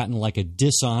has gotten like a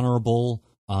dishonorable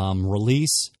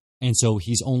release, and so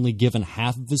he's only given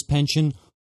half of his pension,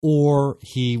 or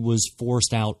he was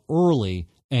forced out early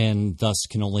and thus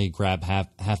can only grab half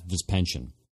of his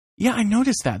pension. Yeah, I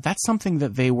noticed that. That's something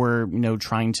that they were,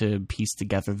 trying to piece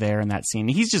together there in that scene.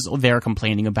 He's just there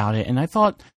complaining about it, and I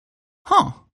thought,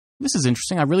 this is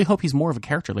interesting. I really hope he's more of a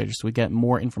character later so we get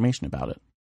more information about it.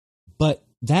 But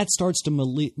that starts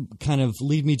to kind of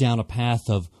lead me down a path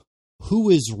of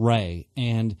who is Ray,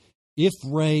 and if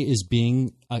Ray is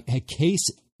being a case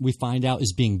we find out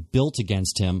is being built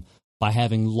against him by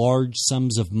having large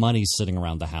sums of money sitting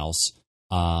around the house,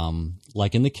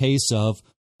 like in the case of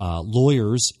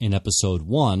lawyers in episode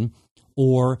 1,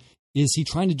 or is he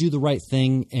trying to do the right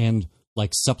thing and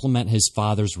like supplement his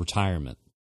father's retirement?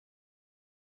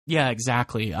 Yeah,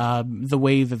 exactly. The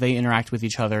way that they interact with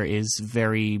each other is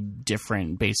very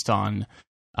different based on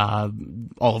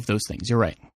all of those things. You're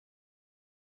right.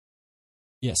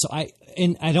 Yeah, so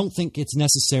I don't think it's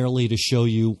necessarily to show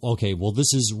you, okay, well,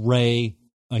 this is Ray.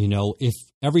 If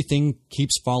everything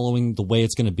keeps following the way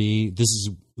it's going to be, this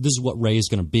is what Ray is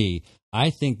going to be. I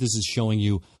think this is showing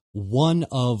you one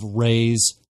of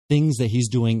Ray's things that he's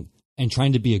doing and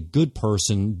trying to be a good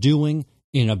person doing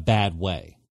in a bad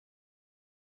way.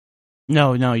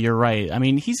 No, you're right. I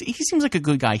mean, he seems like a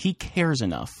good guy. He cares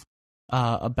enough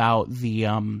about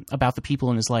the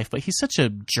people in his life, but he's such a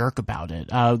jerk about it.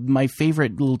 My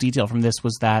favorite little detail from this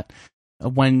was that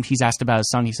when he's asked about his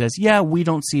son, he says, "Yeah, we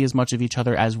don't see as much of each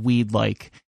other as we'd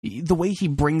like." The way he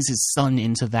brings his son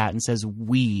into that and says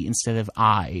 "we" instead of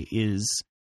 "I"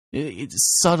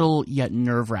 it's subtle yet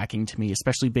nerve-wracking to me,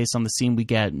 especially based on the scene we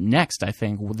get next. I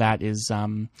think that is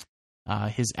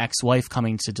his ex-wife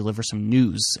coming to deliver some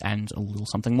news and a little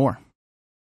something more.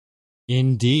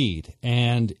 Indeed.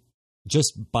 And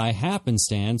just by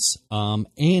happenstance,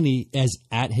 Annie is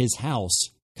at his house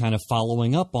kind of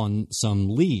following up on some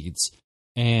leads,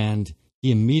 and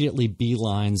he immediately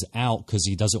beelines out because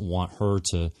he doesn't want her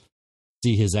to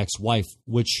see his ex-wife,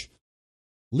 which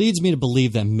leads me to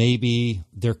believe that maybe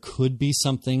there could be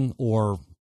something, or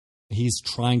he's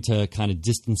trying to kind of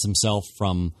distance himself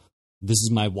from, this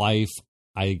is my wife,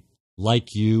 I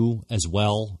like you as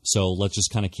well, so let's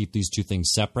just kind of keep these two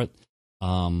things separate.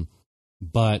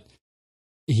 But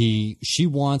she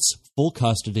wants full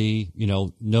custody,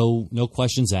 no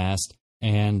questions asked,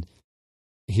 and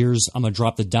I'm going to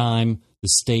drop the dime. The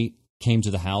state came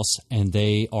to the house, and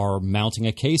they are mounting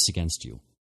a case against you.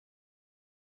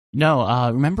 No,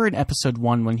 remember in episode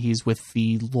 1 when he's with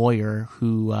the lawyer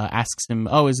who asks him,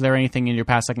 "Oh, is there anything in your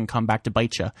past that can come back to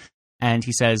bite you?" And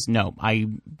he says, "No, I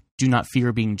do not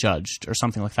fear being judged," or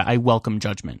something like that. "I welcome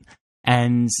judgment."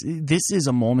 And this is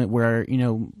a moment where,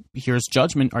 here's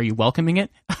judgment. Are you welcoming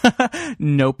it?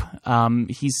 Nope.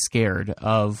 He's scared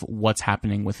of what's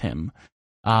happening with him.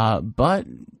 But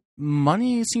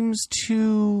money seems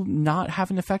to not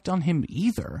have an effect on him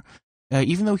either.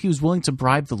 Even though he was willing to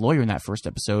bribe the lawyer in that first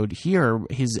episode, here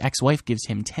his ex-wife gives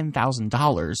him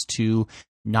 $10,000 to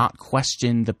not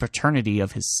question the paternity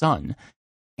of his son.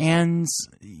 And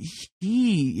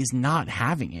he is not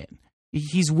having it.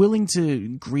 He's willing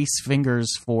to grease fingers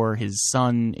for his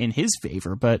son in his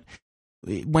favor, but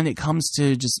when it comes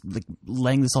to just like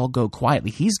letting this all go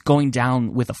quietly, he's going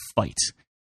down with a fight.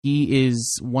 He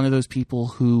is one of those people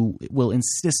who will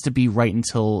insist to be right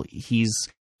until he's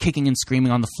kicking and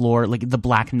screaming on the floor like the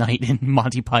Black Knight in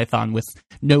Monty Python with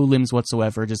no limbs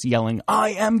whatsoever, just yelling, "I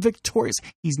am victorious."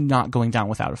 He's not going down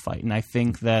without a fight. And I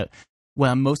think that what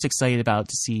I'm most excited about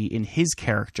to see in his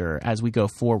character as we go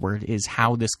forward is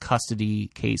how this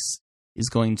custody case is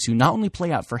going to not only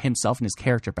play out for himself and his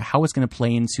character, but how it's going to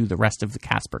play into the rest of the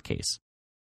Casper case.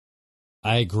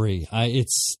 I agree. I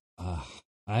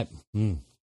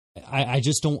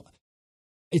just don't.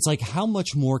 It's like, how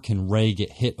much more can Ray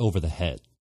get hit over the head?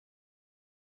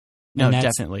 No,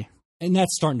 definitely. And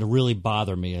that's starting to really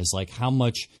bother me, is like how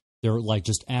much they're like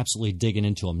just absolutely digging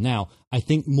into him. Now, I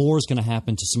think more is going to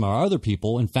happen to some of our other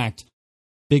people. In fact,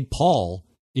 Big Paul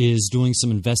is doing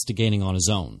some investigating on his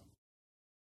own.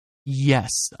 Yes.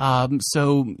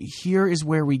 So here is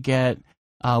where we got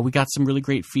some really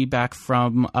great feedback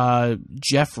from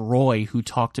Jeff Roy, who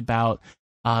talked about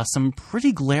some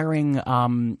pretty glaring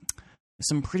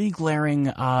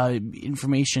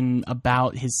information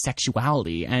about his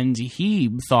sexuality, and he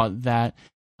thought that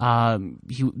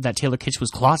that Taylor Kitsch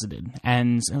was closeted.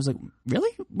 And I was like,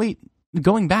 really? Wait,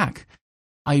 going back,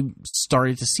 I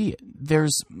started to see it.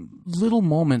 There's little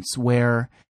moments where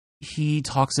he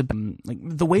talks about like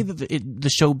the way that the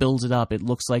show builds it up. It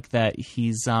looks like that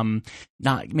he's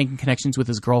not making connections with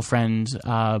his girlfriend,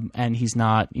 and he's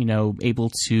not,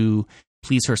 able to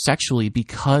please her sexually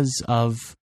because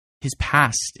of his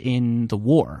past in the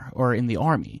war or in the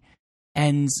army.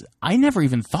 And I never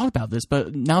even thought about this,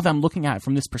 but now that I'm looking at it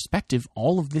from this perspective,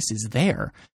 all of this is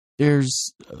there.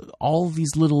 There's all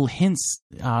these little hints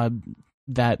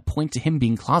that point to him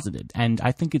being closeted, and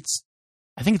I think it's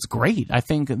great. I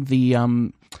think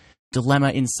the dilemma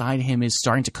inside him is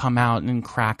starting to come out and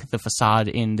crack the facade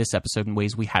in this episode in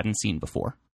ways we hadn't seen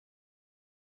before.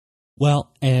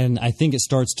 Well, and I think it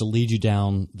starts to lead you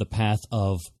down the path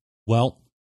of, well,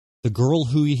 the girl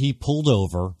who he pulled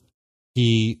over,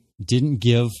 he didn't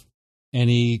give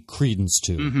any credence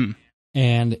to. Mm-hmm.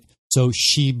 And so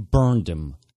she burned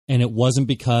him. And it wasn't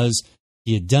because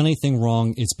he had done anything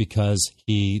wrong. It's because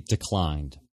he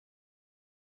declined.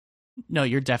 No,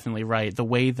 you're definitely right. The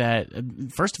way that,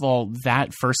 first of all,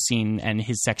 that first scene and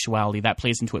his sexuality, that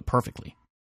plays into it perfectly.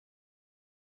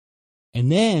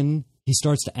 And then he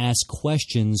starts to ask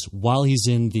questions while he's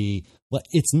in the, well,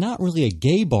 it's not really a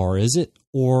gay bar, is it?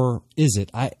 Or is it?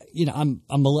 I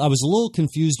was a little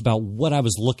confused about what I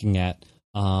was looking at,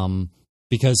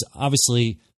 because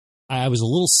obviously I was a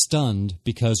little stunned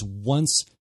because once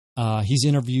he's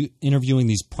interviewing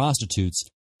these prostitutes,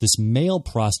 this male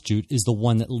prostitute is the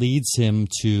one that leads him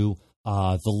to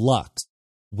the Lux,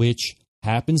 which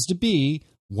happens to be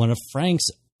one of Frank's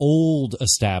old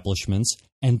establishments,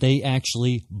 and they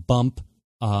actually bump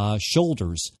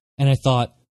shoulders. And I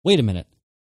thought, wait a minute,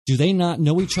 do they not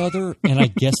know each other? And I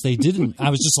guess they didn't.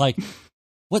 I was just like,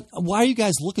 what? Why are you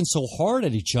guys looking so hard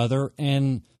at each other?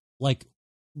 And like,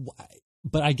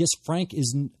 but I guess Frank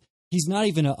he's not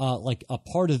even a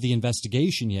part of the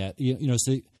investigation yet.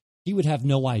 So he would have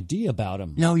no idea about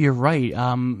him. No, you're right.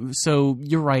 So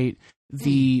you're right.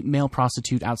 The male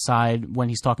prostitute outside, when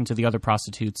he's talking to the other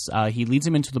prostitutes, he leads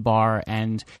him into the bar,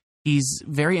 and he's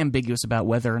very ambiguous about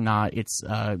whether or not it's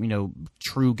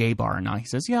true gay bar or not. He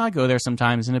says, "Yeah, I go there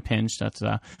sometimes in a pinch."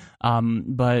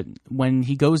 But when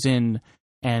he goes in,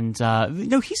 and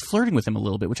he's flirting with him a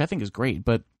little bit, which I think is great.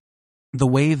 But the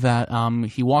way that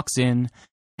he walks in,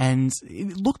 and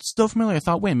it looked so familiar, I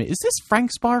thought, wait a minute, is this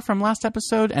Frank's bar from last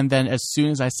episode? And then as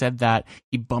soon as I said that,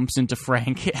 he bumps into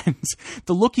Frank, and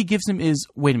the look he gives him is,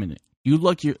 wait a minute, you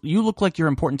look like you're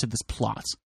important to this plot.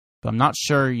 But I'm not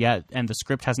sure yet, and the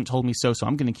script hasn't told me so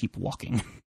I'm going to keep walking.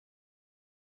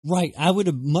 Right. I would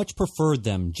have much preferred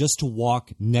them just to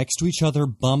walk next to each other,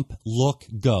 bump, look,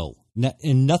 go.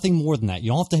 And nothing more than that.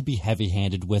 You don't have to be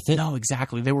heavy-handed with it. No,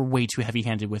 exactly. They were way too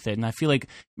heavy-handed with it. And I feel like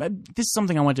this is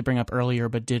something I wanted to bring up earlier,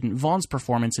 but didn't. Vaughn's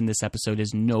performance in this episode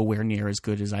is nowhere near as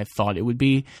good as I thought it would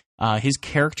be. His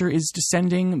character is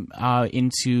descending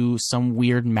into some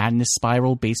weird madness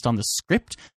spiral based on the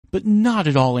script, but not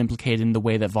at all implicated in the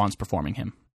way that Vaughn's performing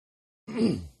him.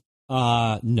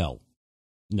 No.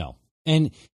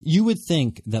 And you would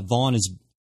think that Vaughn is,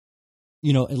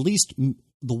 at least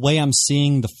the way I'm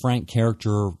seeing the Frank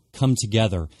character come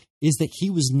together is that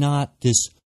he was not this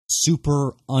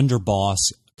super underboss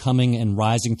coming and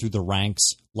rising through the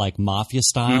ranks like mafia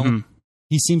style. Mm-hmm.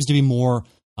 He seems to be more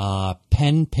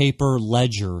pen, paper,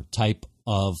 ledger type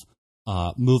of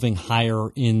moving higher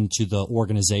into the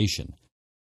organization.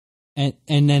 And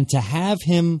then to have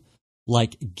him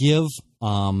like give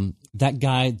that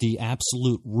guy the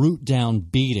absolute root down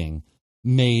beating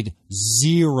made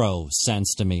zero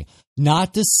sense to me.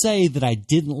 Not to say that I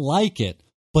didn't like it,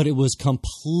 but it was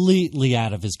completely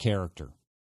out of his character.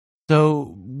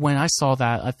 So when I saw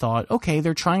that, I thought, okay,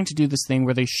 they're trying to do this thing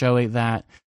where they show that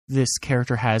this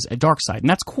character has a dark side. And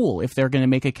that's cool if they're going to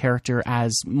make a character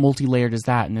as multi-layered as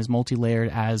that and as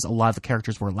multi-layered as a lot of the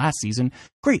characters were last season.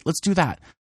 Great, let's do that.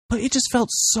 But it just felt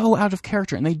so out of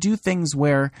character. And they do things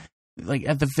where, like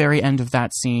at the very end of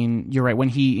that scene, you're right, when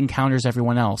he encounters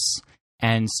everyone else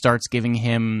and starts giving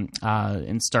him,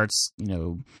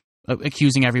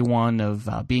 accusing everyone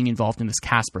of being involved in this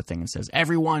Casper thing and says,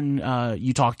 everyone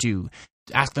you talk to,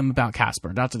 ask them about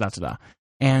Casper, da-da-da-da-da.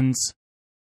 And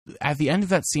at the end of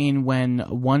that scene, when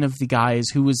one of the guys,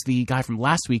 who was the guy from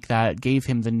last week that gave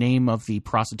him the name of the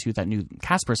prostitute that knew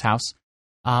Casper's house,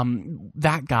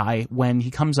 that guy, when he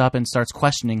comes up and starts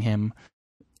questioning him,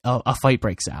 a fight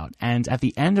breaks out. And at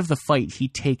the end of the fight, he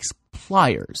takes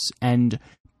pliers and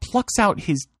plucks out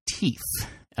his teeth.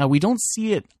 We don't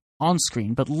see it on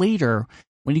screen, but later,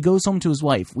 when he goes home to his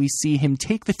wife, we see him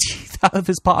take the teeth out of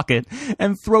his pocket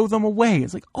and throw them away.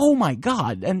 It's like, oh my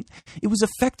God. And it was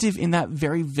effective in that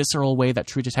very visceral way that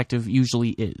True Detective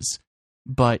usually is.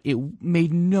 But it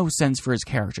made no sense for his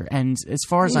character. And as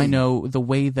far as I know, the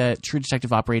way that True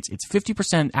Detective operates, it's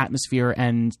 50% atmosphere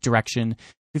and direction,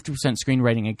 50%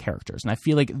 screenwriting and characters. And I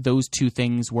feel like those two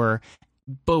things were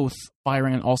both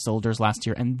firing on all cylinders last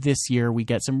year. And this year we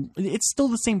get it's still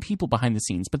the same people behind the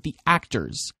scenes, but the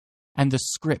actors and the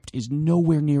script is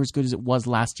nowhere near as good as it was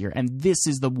last year. And this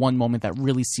is the one moment that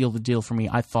really sealed the deal for me.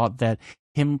 I thought that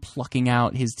him plucking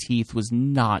out his teeth was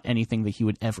not anything that he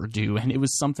would ever do. And it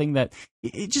was something that,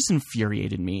 it just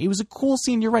infuriated me. It was a cool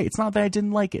scene, you're right. It's not that I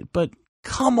didn't like it, but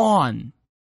come on.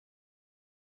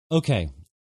 Okay.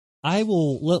 I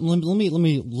will let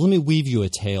me weave you a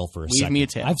tale for a second. Weave me a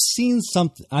tale.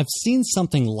 I've seen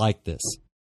something like this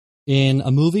in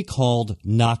a movie called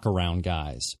Knockaround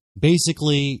Guys.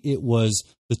 Basically, it was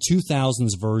the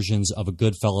 2000s versions of A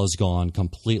Goodfellas gone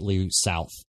completely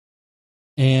south.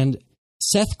 And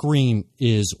Seth Green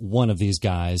is one of these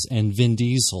guys, and Vin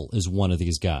Diesel is one of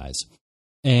these guys.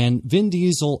 And Vin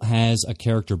Diesel has a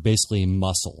character, basically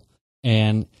Muscle,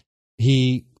 and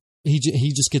he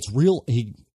just gets real.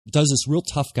 He does this real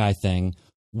tough guy thing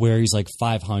where he's like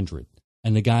 500,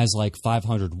 and the guy's like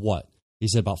 500 what? He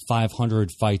said about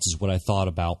 500 fights is what I thought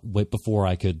about before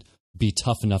I could be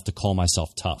tough enough to call myself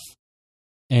tough.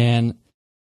 And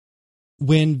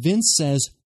when Vince says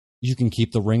you can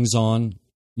keep the rings on,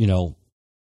 you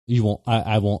won't,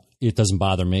 I won't, it doesn't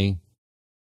bother me.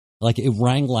 Like, it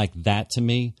rang like that to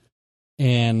me.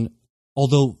 And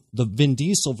although the Vin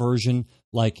Diesel version,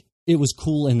 like, it was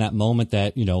cool in that moment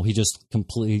that, he just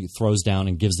completely throws down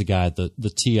and gives the guy the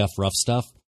TF rough stuff.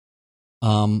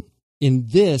 In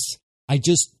this, I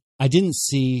didn't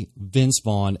see Vince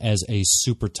Vaughn as a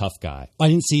super tough guy. I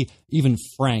didn't see even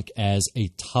Frank as a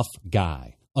tough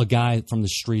guy, a guy from the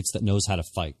streets that knows how to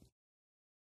fight.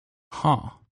 Huh.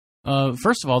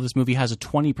 First of all, this movie has a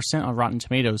 20% on Rotten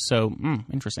Tomatoes, so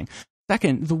interesting.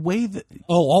 Second, the way that...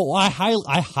 I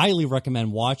highly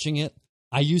recommend watching it.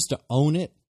 I used to own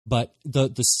it, but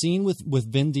the scene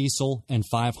with Vin Diesel and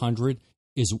 500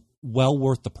 is well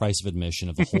worth the price of admission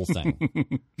of the whole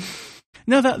thing.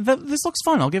 No, this looks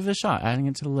fun. I'll give it a shot, adding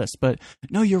it to the list. But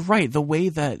no, you're right. The way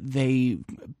that they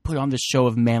put on this show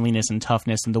of manliness and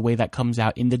toughness, and the way that comes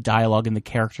out in the dialogue and the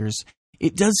characters,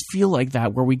 it does feel like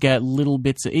that, where we get little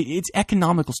bits. It's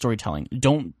economical storytelling.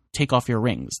 Don't take off your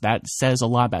rings. That says a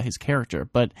lot about his character,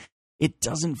 but it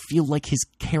doesn't feel like his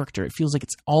character. It feels like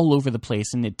it's all over the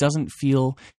place, and it doesn't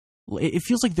feel... It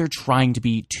feels like they're trying to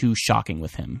be too shocking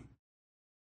with him.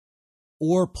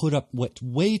 Or put up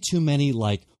way too many,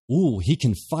 like, ooh, he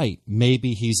can fight.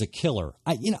 Maybe he's a killer.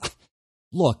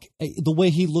 Look, the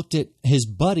way he looked at his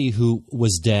buddy who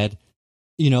was dead,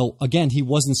 again, he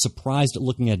wasn't surprised at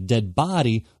looking at a dead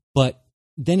body, but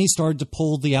then he started to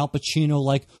pull the Al Pacino,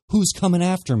 like, who's coming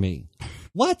after me?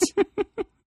 What?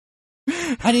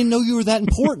 I didn't know you were that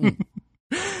important.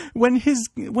 When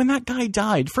that guy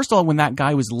died, first of all, when that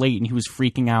guy was late and he was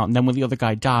freaking out, and then when the other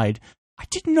guy died, I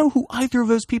didn't know who either of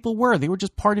those people were. They were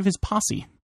just part of his posse.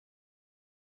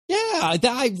 Yeah,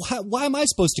 why am I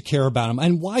supposed to care about him?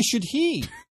 And why should he?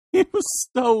 It was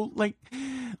so, like...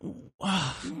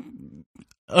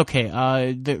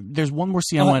 Okay, there's one more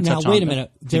scene I want to touch on. Now, wait a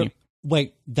minute.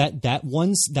 That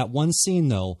one scene,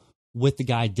 though, with the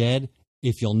guy dead,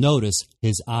 if you'll notice,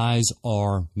 his eyes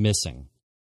are missing.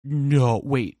 No,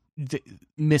 wait.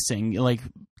 Missing, like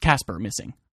Casper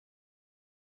missing.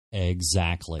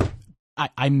 Exactly.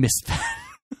 I missed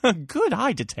that. Good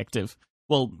eye, detective.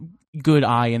 Well, good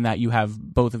eye in that you have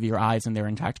both of your eyes and they're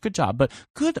intact. Good job. But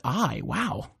good eye.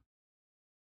 Wow.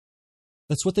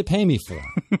 That's what they pay me for.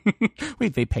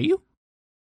 Wait, they pay you?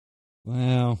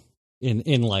 Well,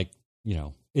 in like,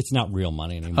 it's not real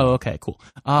money anymore. Oh, okay, cool.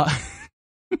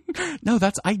 No,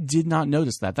 I did not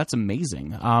notice that. That's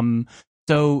amazing.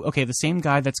 So, okay, the same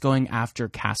guy that's going after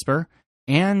Casper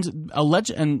and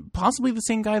possibly the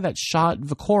same guy that shot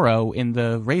Vicoro in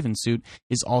the Raven suit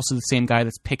is also the same guy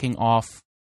that's picking off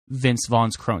Vince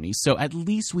Vaughn's cronies. So at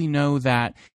least we know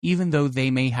that even though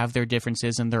they may have their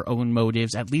differences and their own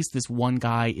motives, at least this one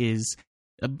guy is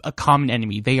a common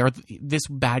enemy. This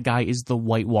bad guy is the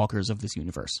White Walkers of this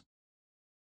universe.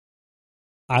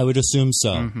 I would assume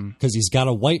so, because he's got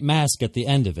a white mask at the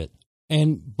end of it.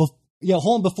 And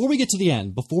hold on, before we get to the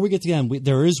end,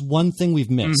 there is one thing we've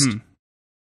missed,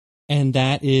 and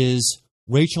that is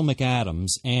Rachel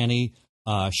McAdams, Annie,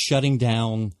 shutting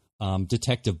down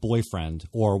detective boyfriend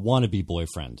or wannabe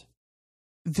boyfriend.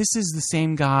 This is the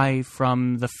same guy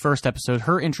from the first episode,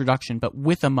 her introduction, but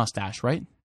with a mustache, right?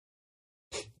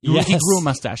 Yes. He grew a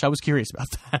mustache. I was curious about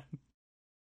that.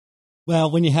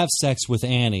 Well, when you have sex with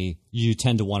Annie, you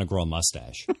tend to want to grow a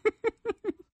mustache.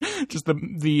 Just the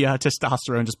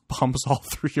testosterone just pumps all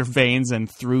through your veins and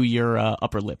through your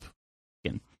upper lip.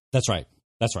 That's right.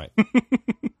 That's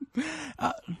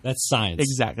science.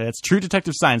 Exactly. That's true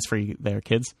detective science for you there,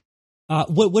 kids.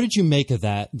 What did you make of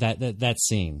that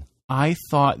scene? I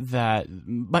thought that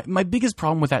my biggest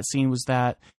problem with that scene was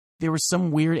that there was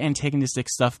some weird antagonistic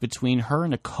stuff between her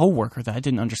and a coworker that I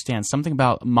didn't understand. Something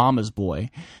about Mama's boy.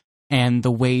 And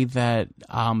the way that,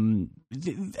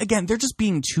 again, they're just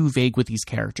being too vague with these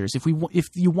characters. If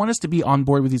you want us to be on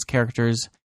board with these characters,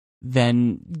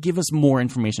 then give us more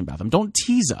information about them. Don't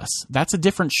tease us. That's a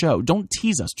different show. Don't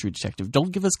tease us, True Detective.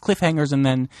 Don't give us cliffhangers and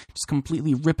then just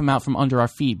completely rip them out from under our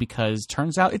feet because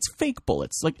turns out it's fake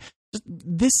bullets. Like,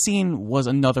 this scene was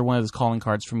another one of those calling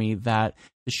cards for me that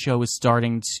the show is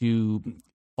starting to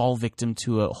fall victim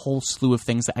to a whole slew of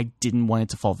things that I didn't want it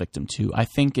to fall victim to. I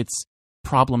think it's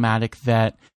problematic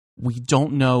that we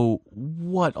don't know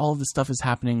what all of this stuff is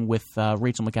happening with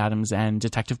Rachel McAdams and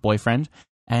Detective Boyfriend,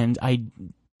 and I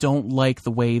don't like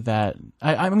the way that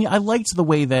I liked the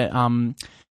way that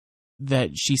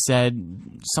that she said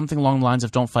something along the lines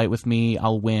of "Don't fight with me,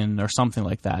 I'll win" or something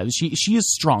like that. She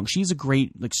is strong. She's a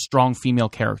great strong female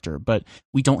character, but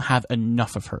we don't have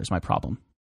enough of her. Is my problem.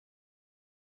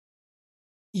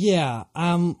 Yeah.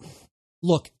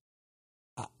 Look,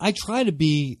 I try to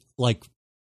be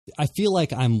I feel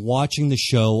like I'm watching the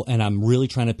show and I'm really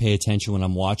trying to pay attention when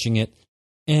I'm watching it.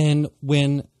 And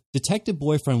when Detective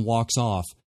Boyfriend walks off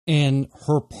and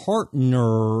her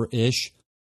partner-ish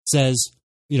says,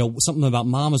 something about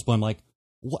Mama's boy, I'm like,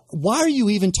 why are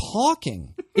you even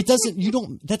talking?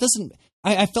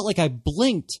 I felt like I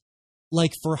blinked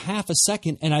for half a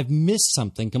second and I've missed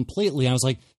something completely. I was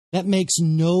like, that makes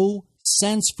no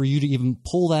sense for you to even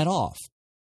pull that off.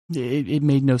 It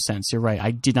made no sense. You're right.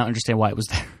 I did not understand why it was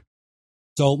there.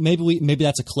 So maybe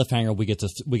that's a cliffhanger we get to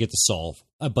solve.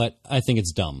 But I think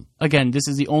it's dumb. Again, this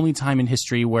is the only time in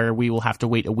history where we will have to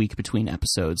wait a week between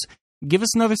episodes. Give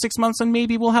us another 6 months and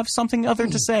maybe we'll have something other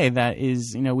to say that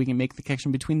is, we can make the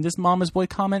connection between this Mama's Boy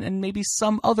comment and maybe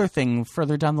some other thing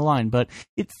further down the line. But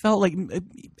it felt like,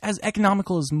 as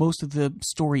economical as most of the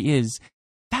story is,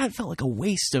 that felt like a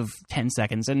waste of 10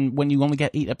 seconds. And when you only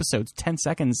get 8 episodes, 10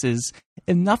 seconds is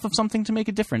enough of something to make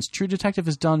a difference. True Detective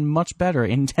has done much better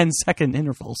in 10-second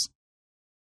intervals.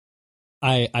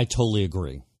 I totally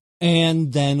agree.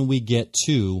 And then we get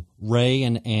to Ray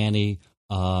and Annie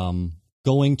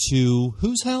going to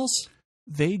whose house?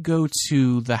 They go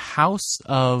to the house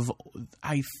of,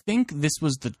 I think this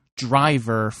was the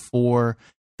driver for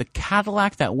the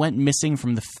Cadillac that went missing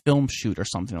from the film shoot or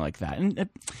something like that. And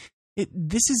it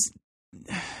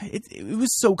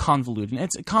was so convoluted.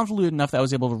 It's convoluted enough that I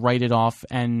was able to write it off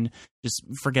and just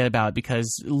forget about it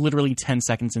because literally 10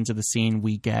 seconds into the scene,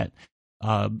 we get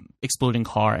exploding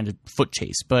car and a foot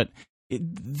chase. But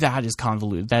that is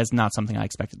convoluted. That is not something I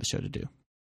expected the show to do.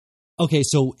 Okay,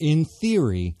 so in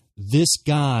theory, this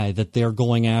guy that they're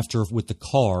going after with the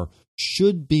car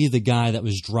should be the guy that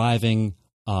was driving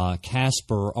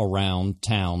Casper around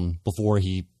town before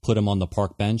he put him on the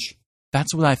park bench.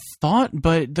 That's what I thought,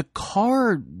 but the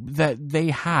car that they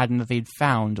had and that they'd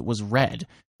found was red.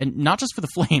 And not just for the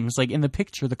flames, in the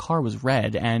picture, the car was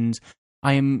red, and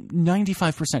I am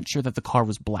 95% sure that the car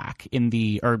was black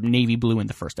or navy blue in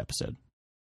the first episode.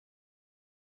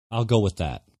 I'll go with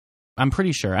that. I'm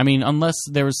pretty sure. I mean, unless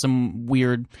there was some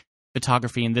weird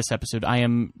photography in this episode, I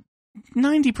am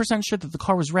 90% sure that the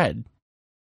car was red.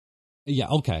 Yeah,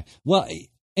 okay. Well,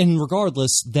 and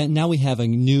regardless, then now we have a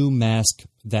new mask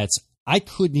that's, I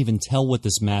couldn't even tell what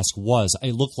this mask was.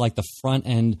 It looked like the front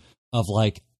end of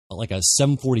like a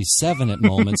 747 at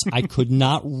moments. I could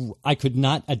not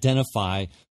identify,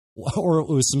 or it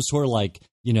was some sort of like,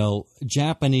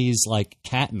 Japanese like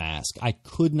cat mask. I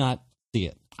could not see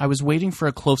it. I was waiting for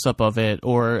a close-up of it,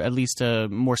 or at least a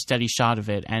more steady shot of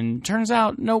it, and turns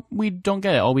out, nope, we don't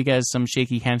get it. All we get is some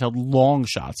shaky handheld long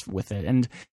shots with it, and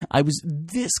I was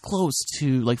this close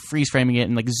to like freeze-framing it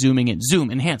and like zooming it,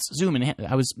 zoom, enhance.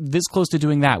 I was this close to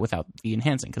doing that without the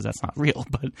enhancing, because that's not real,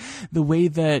 but the way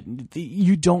that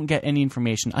you don't get any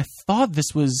information, I thought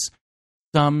this was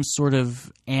some sort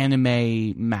of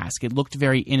anime mask. It looked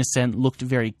very innocent, looked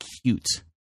very cute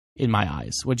in my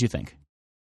eyes. What do you think?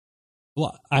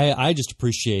 Well, I just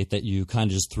appreciate that you kind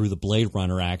of just threw the Blade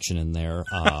Runner action in there.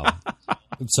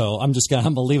 So I'm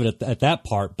gonna leave it at that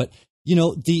part. But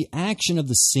the action of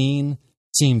the scene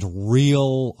seemed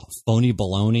real phony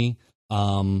baloney.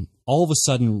 All of a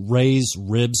sudden, Ray's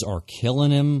ribs are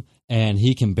killing him, and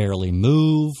he can barely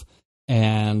move.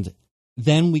 And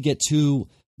then we get to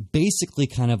basically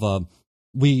kind of a.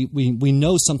 We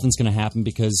know something's going to happen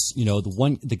because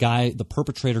the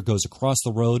perpetrator goes across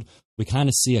the road. We kind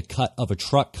of see a cut of a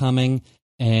truck coming,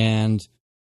 and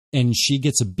she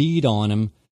gets a bead on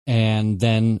him, and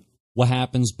then what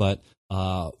happens? But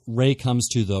Ray comes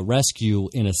to the rescue.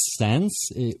 In a sense,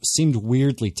 it seemed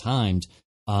weirdly timed.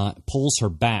 Pulls her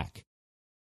back,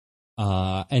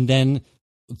 and then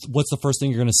what's the first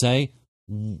thing you're going to say?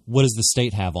 What does the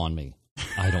state have on me?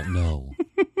 I don't know.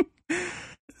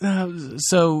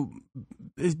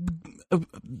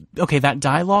 Okay, that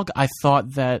dialogue, I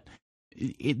thought that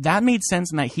that made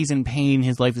sense in that he's in pain,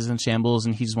 his life is in shambles,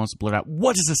 and he just wants to blurt out,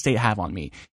 what does the state have on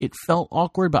me? It felt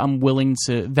awkward, but I'm willing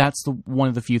to, that's one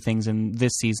of the few things in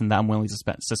this season that I'm willing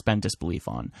to suspend disbelief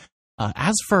on.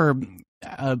 As for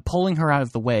pulling her out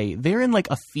of the way, they're in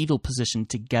like a fetal position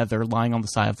together, lying on the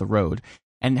side of the road.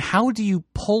 And how do you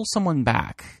pull someone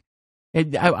back?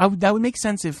 That would make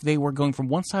sense if they were going from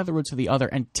one side of the road to the other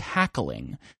and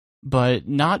tackling, but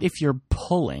not if you're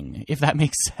pulling, if that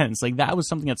makes sense. Like, that was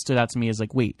something that stood out to me as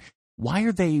like, wait, why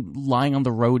are they lying on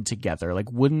the road together? Like,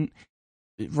 wouldn't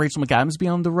Rachel McAdams be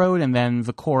on the road and then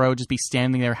Vaccaro just be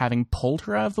standing there having pulled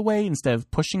her out of the way instead of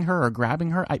pushing her or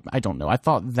grabbing her? I don't know. I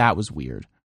thought that was weird.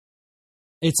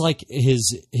 It's like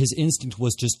his instinct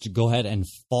was just to go ahead and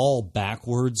fall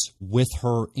backwards with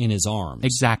her in his arms.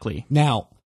 Exactly. Now,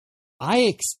 I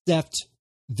accept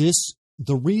this,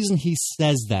 the reason he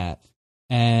says that,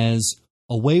 as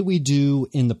a way we do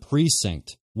in the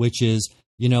precinct, which is,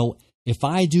 if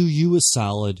I do you a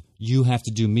solid, you have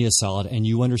to do me a solid, and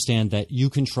you understand that you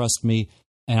can trust me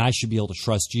and I should be able to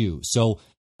trust you. So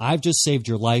I've just saved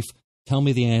your life. Tell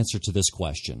me the answer to this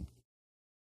question.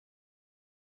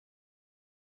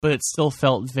 But it still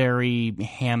felt very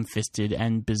ham-fisted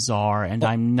and bizarre, and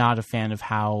I'm not a fan of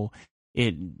how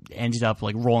it ended up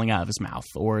like rolling out of his mouth,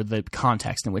 or the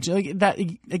context in which, like, that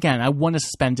again, I want to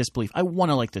suspend disbelief. I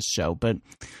want to like this show, but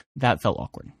that felt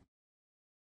awkward.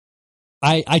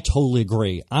 I totally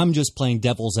agree. I'm just playing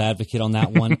devil's advocate on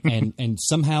that one, and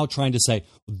somehow trying to say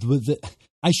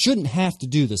I shouldn't have to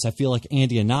do this. I feel like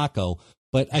Andy Anako,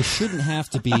 but I shouldn't have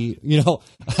to be.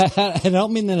 I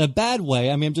don't mean that in a bad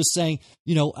way. I mean, I'm just saying.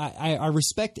 I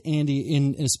respect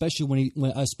Andy especially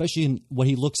especially in what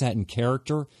he looks at in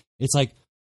character. It's like,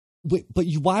 wait, but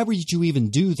why would you even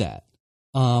do that?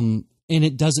 And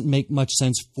it doesn't make much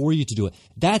sense for you to do it.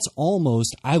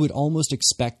 I would almost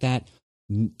expect that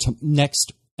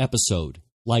next episode,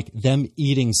 like them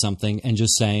eating something and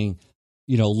just saying,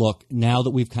 look, now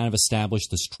that we've kind of established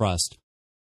this trust,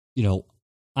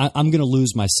 I'm going to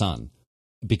lose my son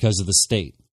because of the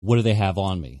state. What do they have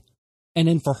on me? And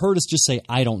then for her to just say,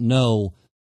 I don't know,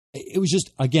 it was just,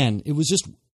 again, it was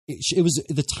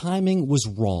the timing was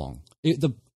wrong.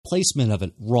 The placement of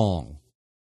it wrong.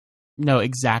 No,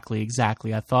 exactly.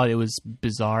 I thought it was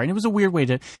bizarre, and it was a weird way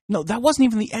to. No, that wasn't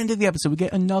even the end of the episode. We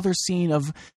get another scene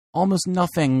of almost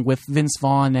nothing with Vince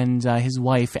Vaughn and his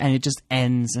wife, and it just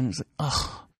ends, and it's like, ugh.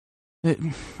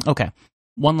 Okay,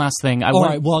 one last thing. All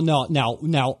right. Well, now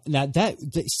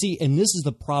see, and this is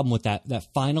the problem with that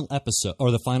final episode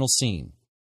or the final scene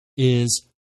is.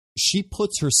 She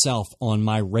puts herself on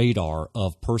my radar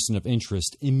of person of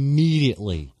interest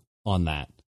immediately on that.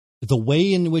 The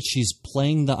way in which she's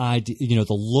playing the idea,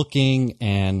 the looking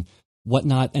and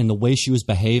whatnot, and the way she was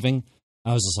behaving,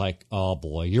 I was just like, oh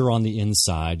boy, you're on the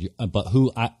inside. But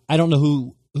I don't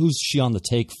know who's she on the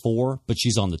take for, but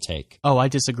she's on the take. Oh, I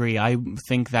disagree. I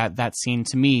think that scene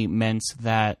to me meant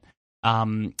that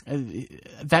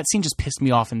that scene just pissed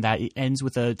me off, and that it ends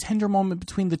with a tender moment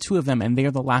between the two of them, and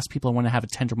they're the last people I want to have a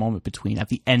tender moment between at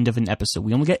the end of an episode.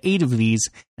 We only get 8 of these,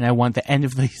 and I want the end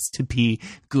of these to be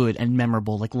good and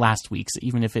memorable like last week's,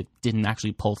 even if it didn't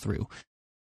actually pull through.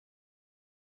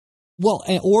 Well,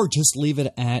 or just leave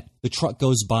it at the truck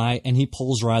goes by and he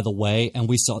pulls her out of the way, and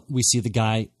we see the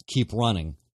guy keep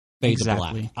running. Fade to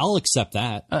black. I'll accept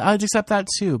that. I'd accept that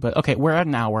too. But okay, we're at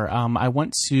an hour. I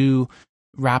want to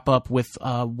wrap up with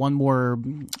one more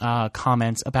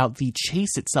comment about the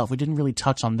chase itself. We didn't really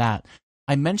touch on that.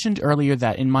 I mentioned earlier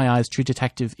that in my eyes, True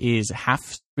Detective is half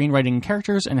screenwriting and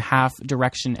characters and half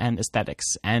direction and aesthetics.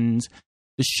 And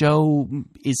the show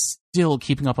is still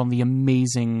keeping up on the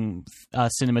amazing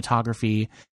cinematography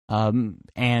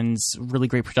and really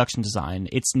great production design.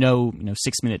 It's no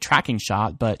 6-minute tracking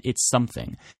shot, but it's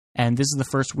something. And this is the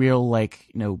first real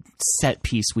set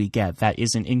piece we get that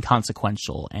isn't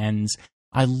inconsequential. And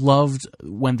I loved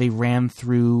when they ran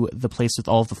through the place with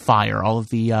all of the fire, all of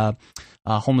the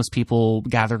homeless people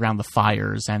gathered around the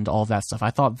fires and all of that stuff. I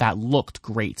thought that looked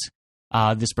great.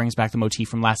 This brings back the motif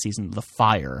from last season, the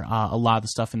fire. A lot of the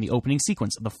stuff in the opening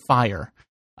sequence, the fire.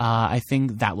 I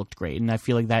think that looked great, and I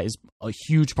feel like that is a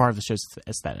huge part of the show's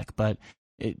aesthetic. But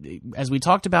as we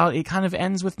talked about, it kind of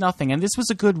ends with nothing. And this was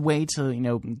a good way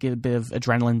to, get a bit of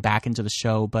adrenaline back into the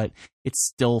show, but it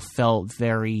still felt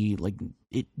very like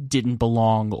it didn't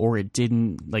belong, or it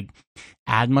didn't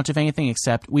add much of anything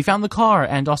except we found the car,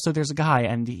 and also there's a guy,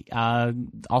 and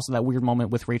also that weird moment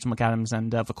with Rachel McAdams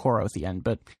and Vaccaro at the end.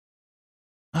 But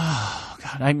oh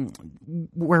God,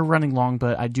 we're running long,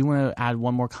 but I do want to add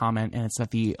one more comment, and it's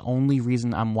that the only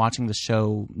reason I'm watching the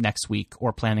show next week,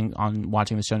 or planning on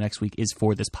watching the show next week, is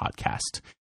for this podcast.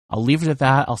 I'll leave it at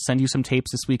that. I'll send you some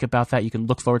tapes this week about that. You can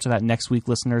look forward to that next week,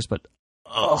 listeners, but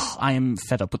I am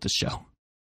fed up with the show.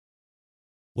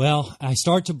 Well, I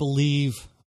start to believe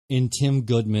in Tim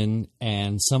Goodman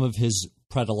and some of his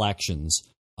predilections.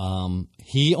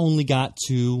 He only got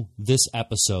to this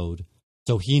episode,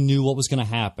 so he knew what was going to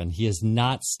happen. He has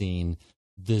not seen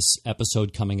this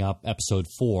episode coming up, episode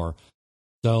 4.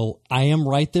 So I am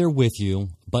right there with you,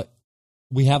 but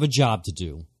we have a job to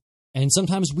do. And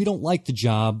sometimes we don't like the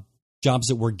jobs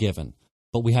that we're given,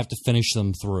 but we have to finish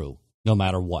them through, no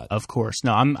matter what. Of course.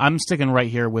 No, I'm sticking right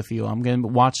here with you. I'm going to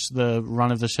watch the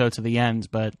run of the show to the end,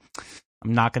 but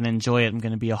I'm not going to enjoy it. I'm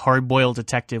going to be a hard-boiled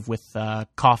detective with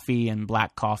coffee and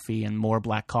more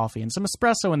black coffee and some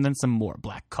espresso and then some more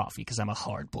black coffee because I'm a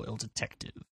hard-boiled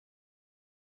detective.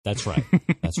 That's right.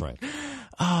 That's right.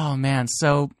 Oh, man.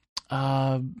 So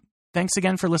thanks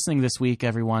again for listening this week,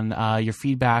 everyone. Your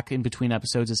feedback in between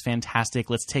episodes is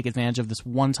fantastic. Let's take advantage of this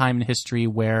one time in history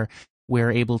where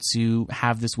we're able to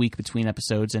have this week between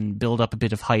episodes and build up a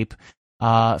bit of hype.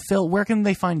 Phil, where can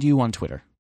they find you on Twitter?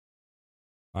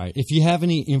 All right. If you have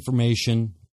any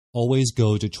information, always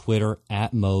go to Twitter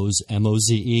at Moze,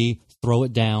 M-O-Z-E, throw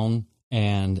it down,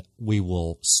 and we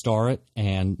will star it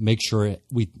and make sure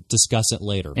we discuss it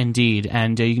later. Indeed.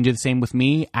 And you can do the same with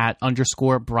me at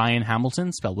 _Brian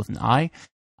Hamilton, spelled with an I.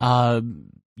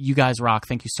 You guys rock.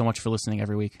 Thank you so much for listening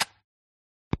every week.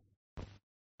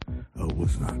 I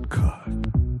was not caught,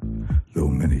 though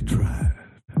many tried.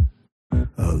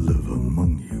 I live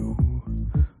among you,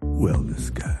 well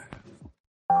disguised.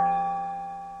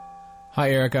 Hi,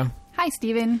 Erica. Hi,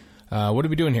 Steven. What are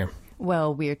we doing here?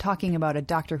 Well, we're talking about a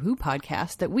Doctor Who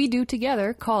podcast that we do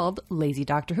together called Lazy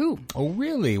Doctor Who. Oh,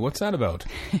 really? What's that about?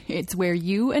 It's where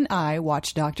you and I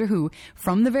watch Doctor Who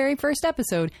from the very first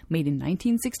episode, made in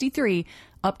 1963,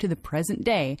 up to the present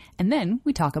day, and then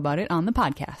we talk about it on the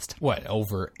podcast. What,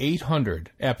 over 800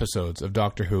 episodes of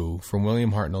Doctor Who, from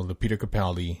William Hartnell to Peter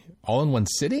Capaldi, all in one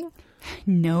sitting?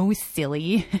 No,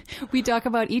 silly. We talk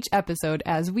about each episode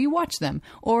as we watch them.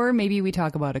 Or maybe we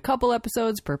talk about a couple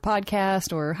episodes per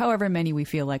podcast, or however many we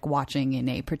feel like watching in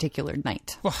a particular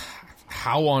night. Well,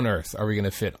 how on earth are we going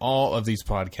to fit all of these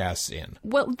podcasts in?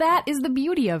 Well, that is the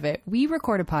beauty of it. We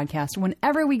record a podcast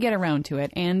whenever we get around to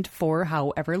it, and for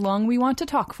however long we want to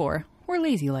talk for. We're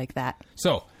lazy like that.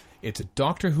 So, it's a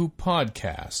Doctor Who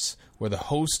podcast where the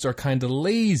hosts are kind of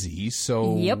lazy,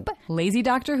 so... Yep, Lazy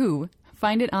Doctor Who.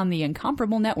 Find it on the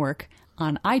Incomparable Network,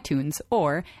 on iTunes,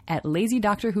 or at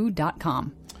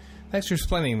lazydoctorwho.com. Thanks for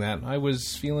explaining that. I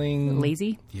was feeling...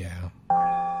 Lazy? Yeah.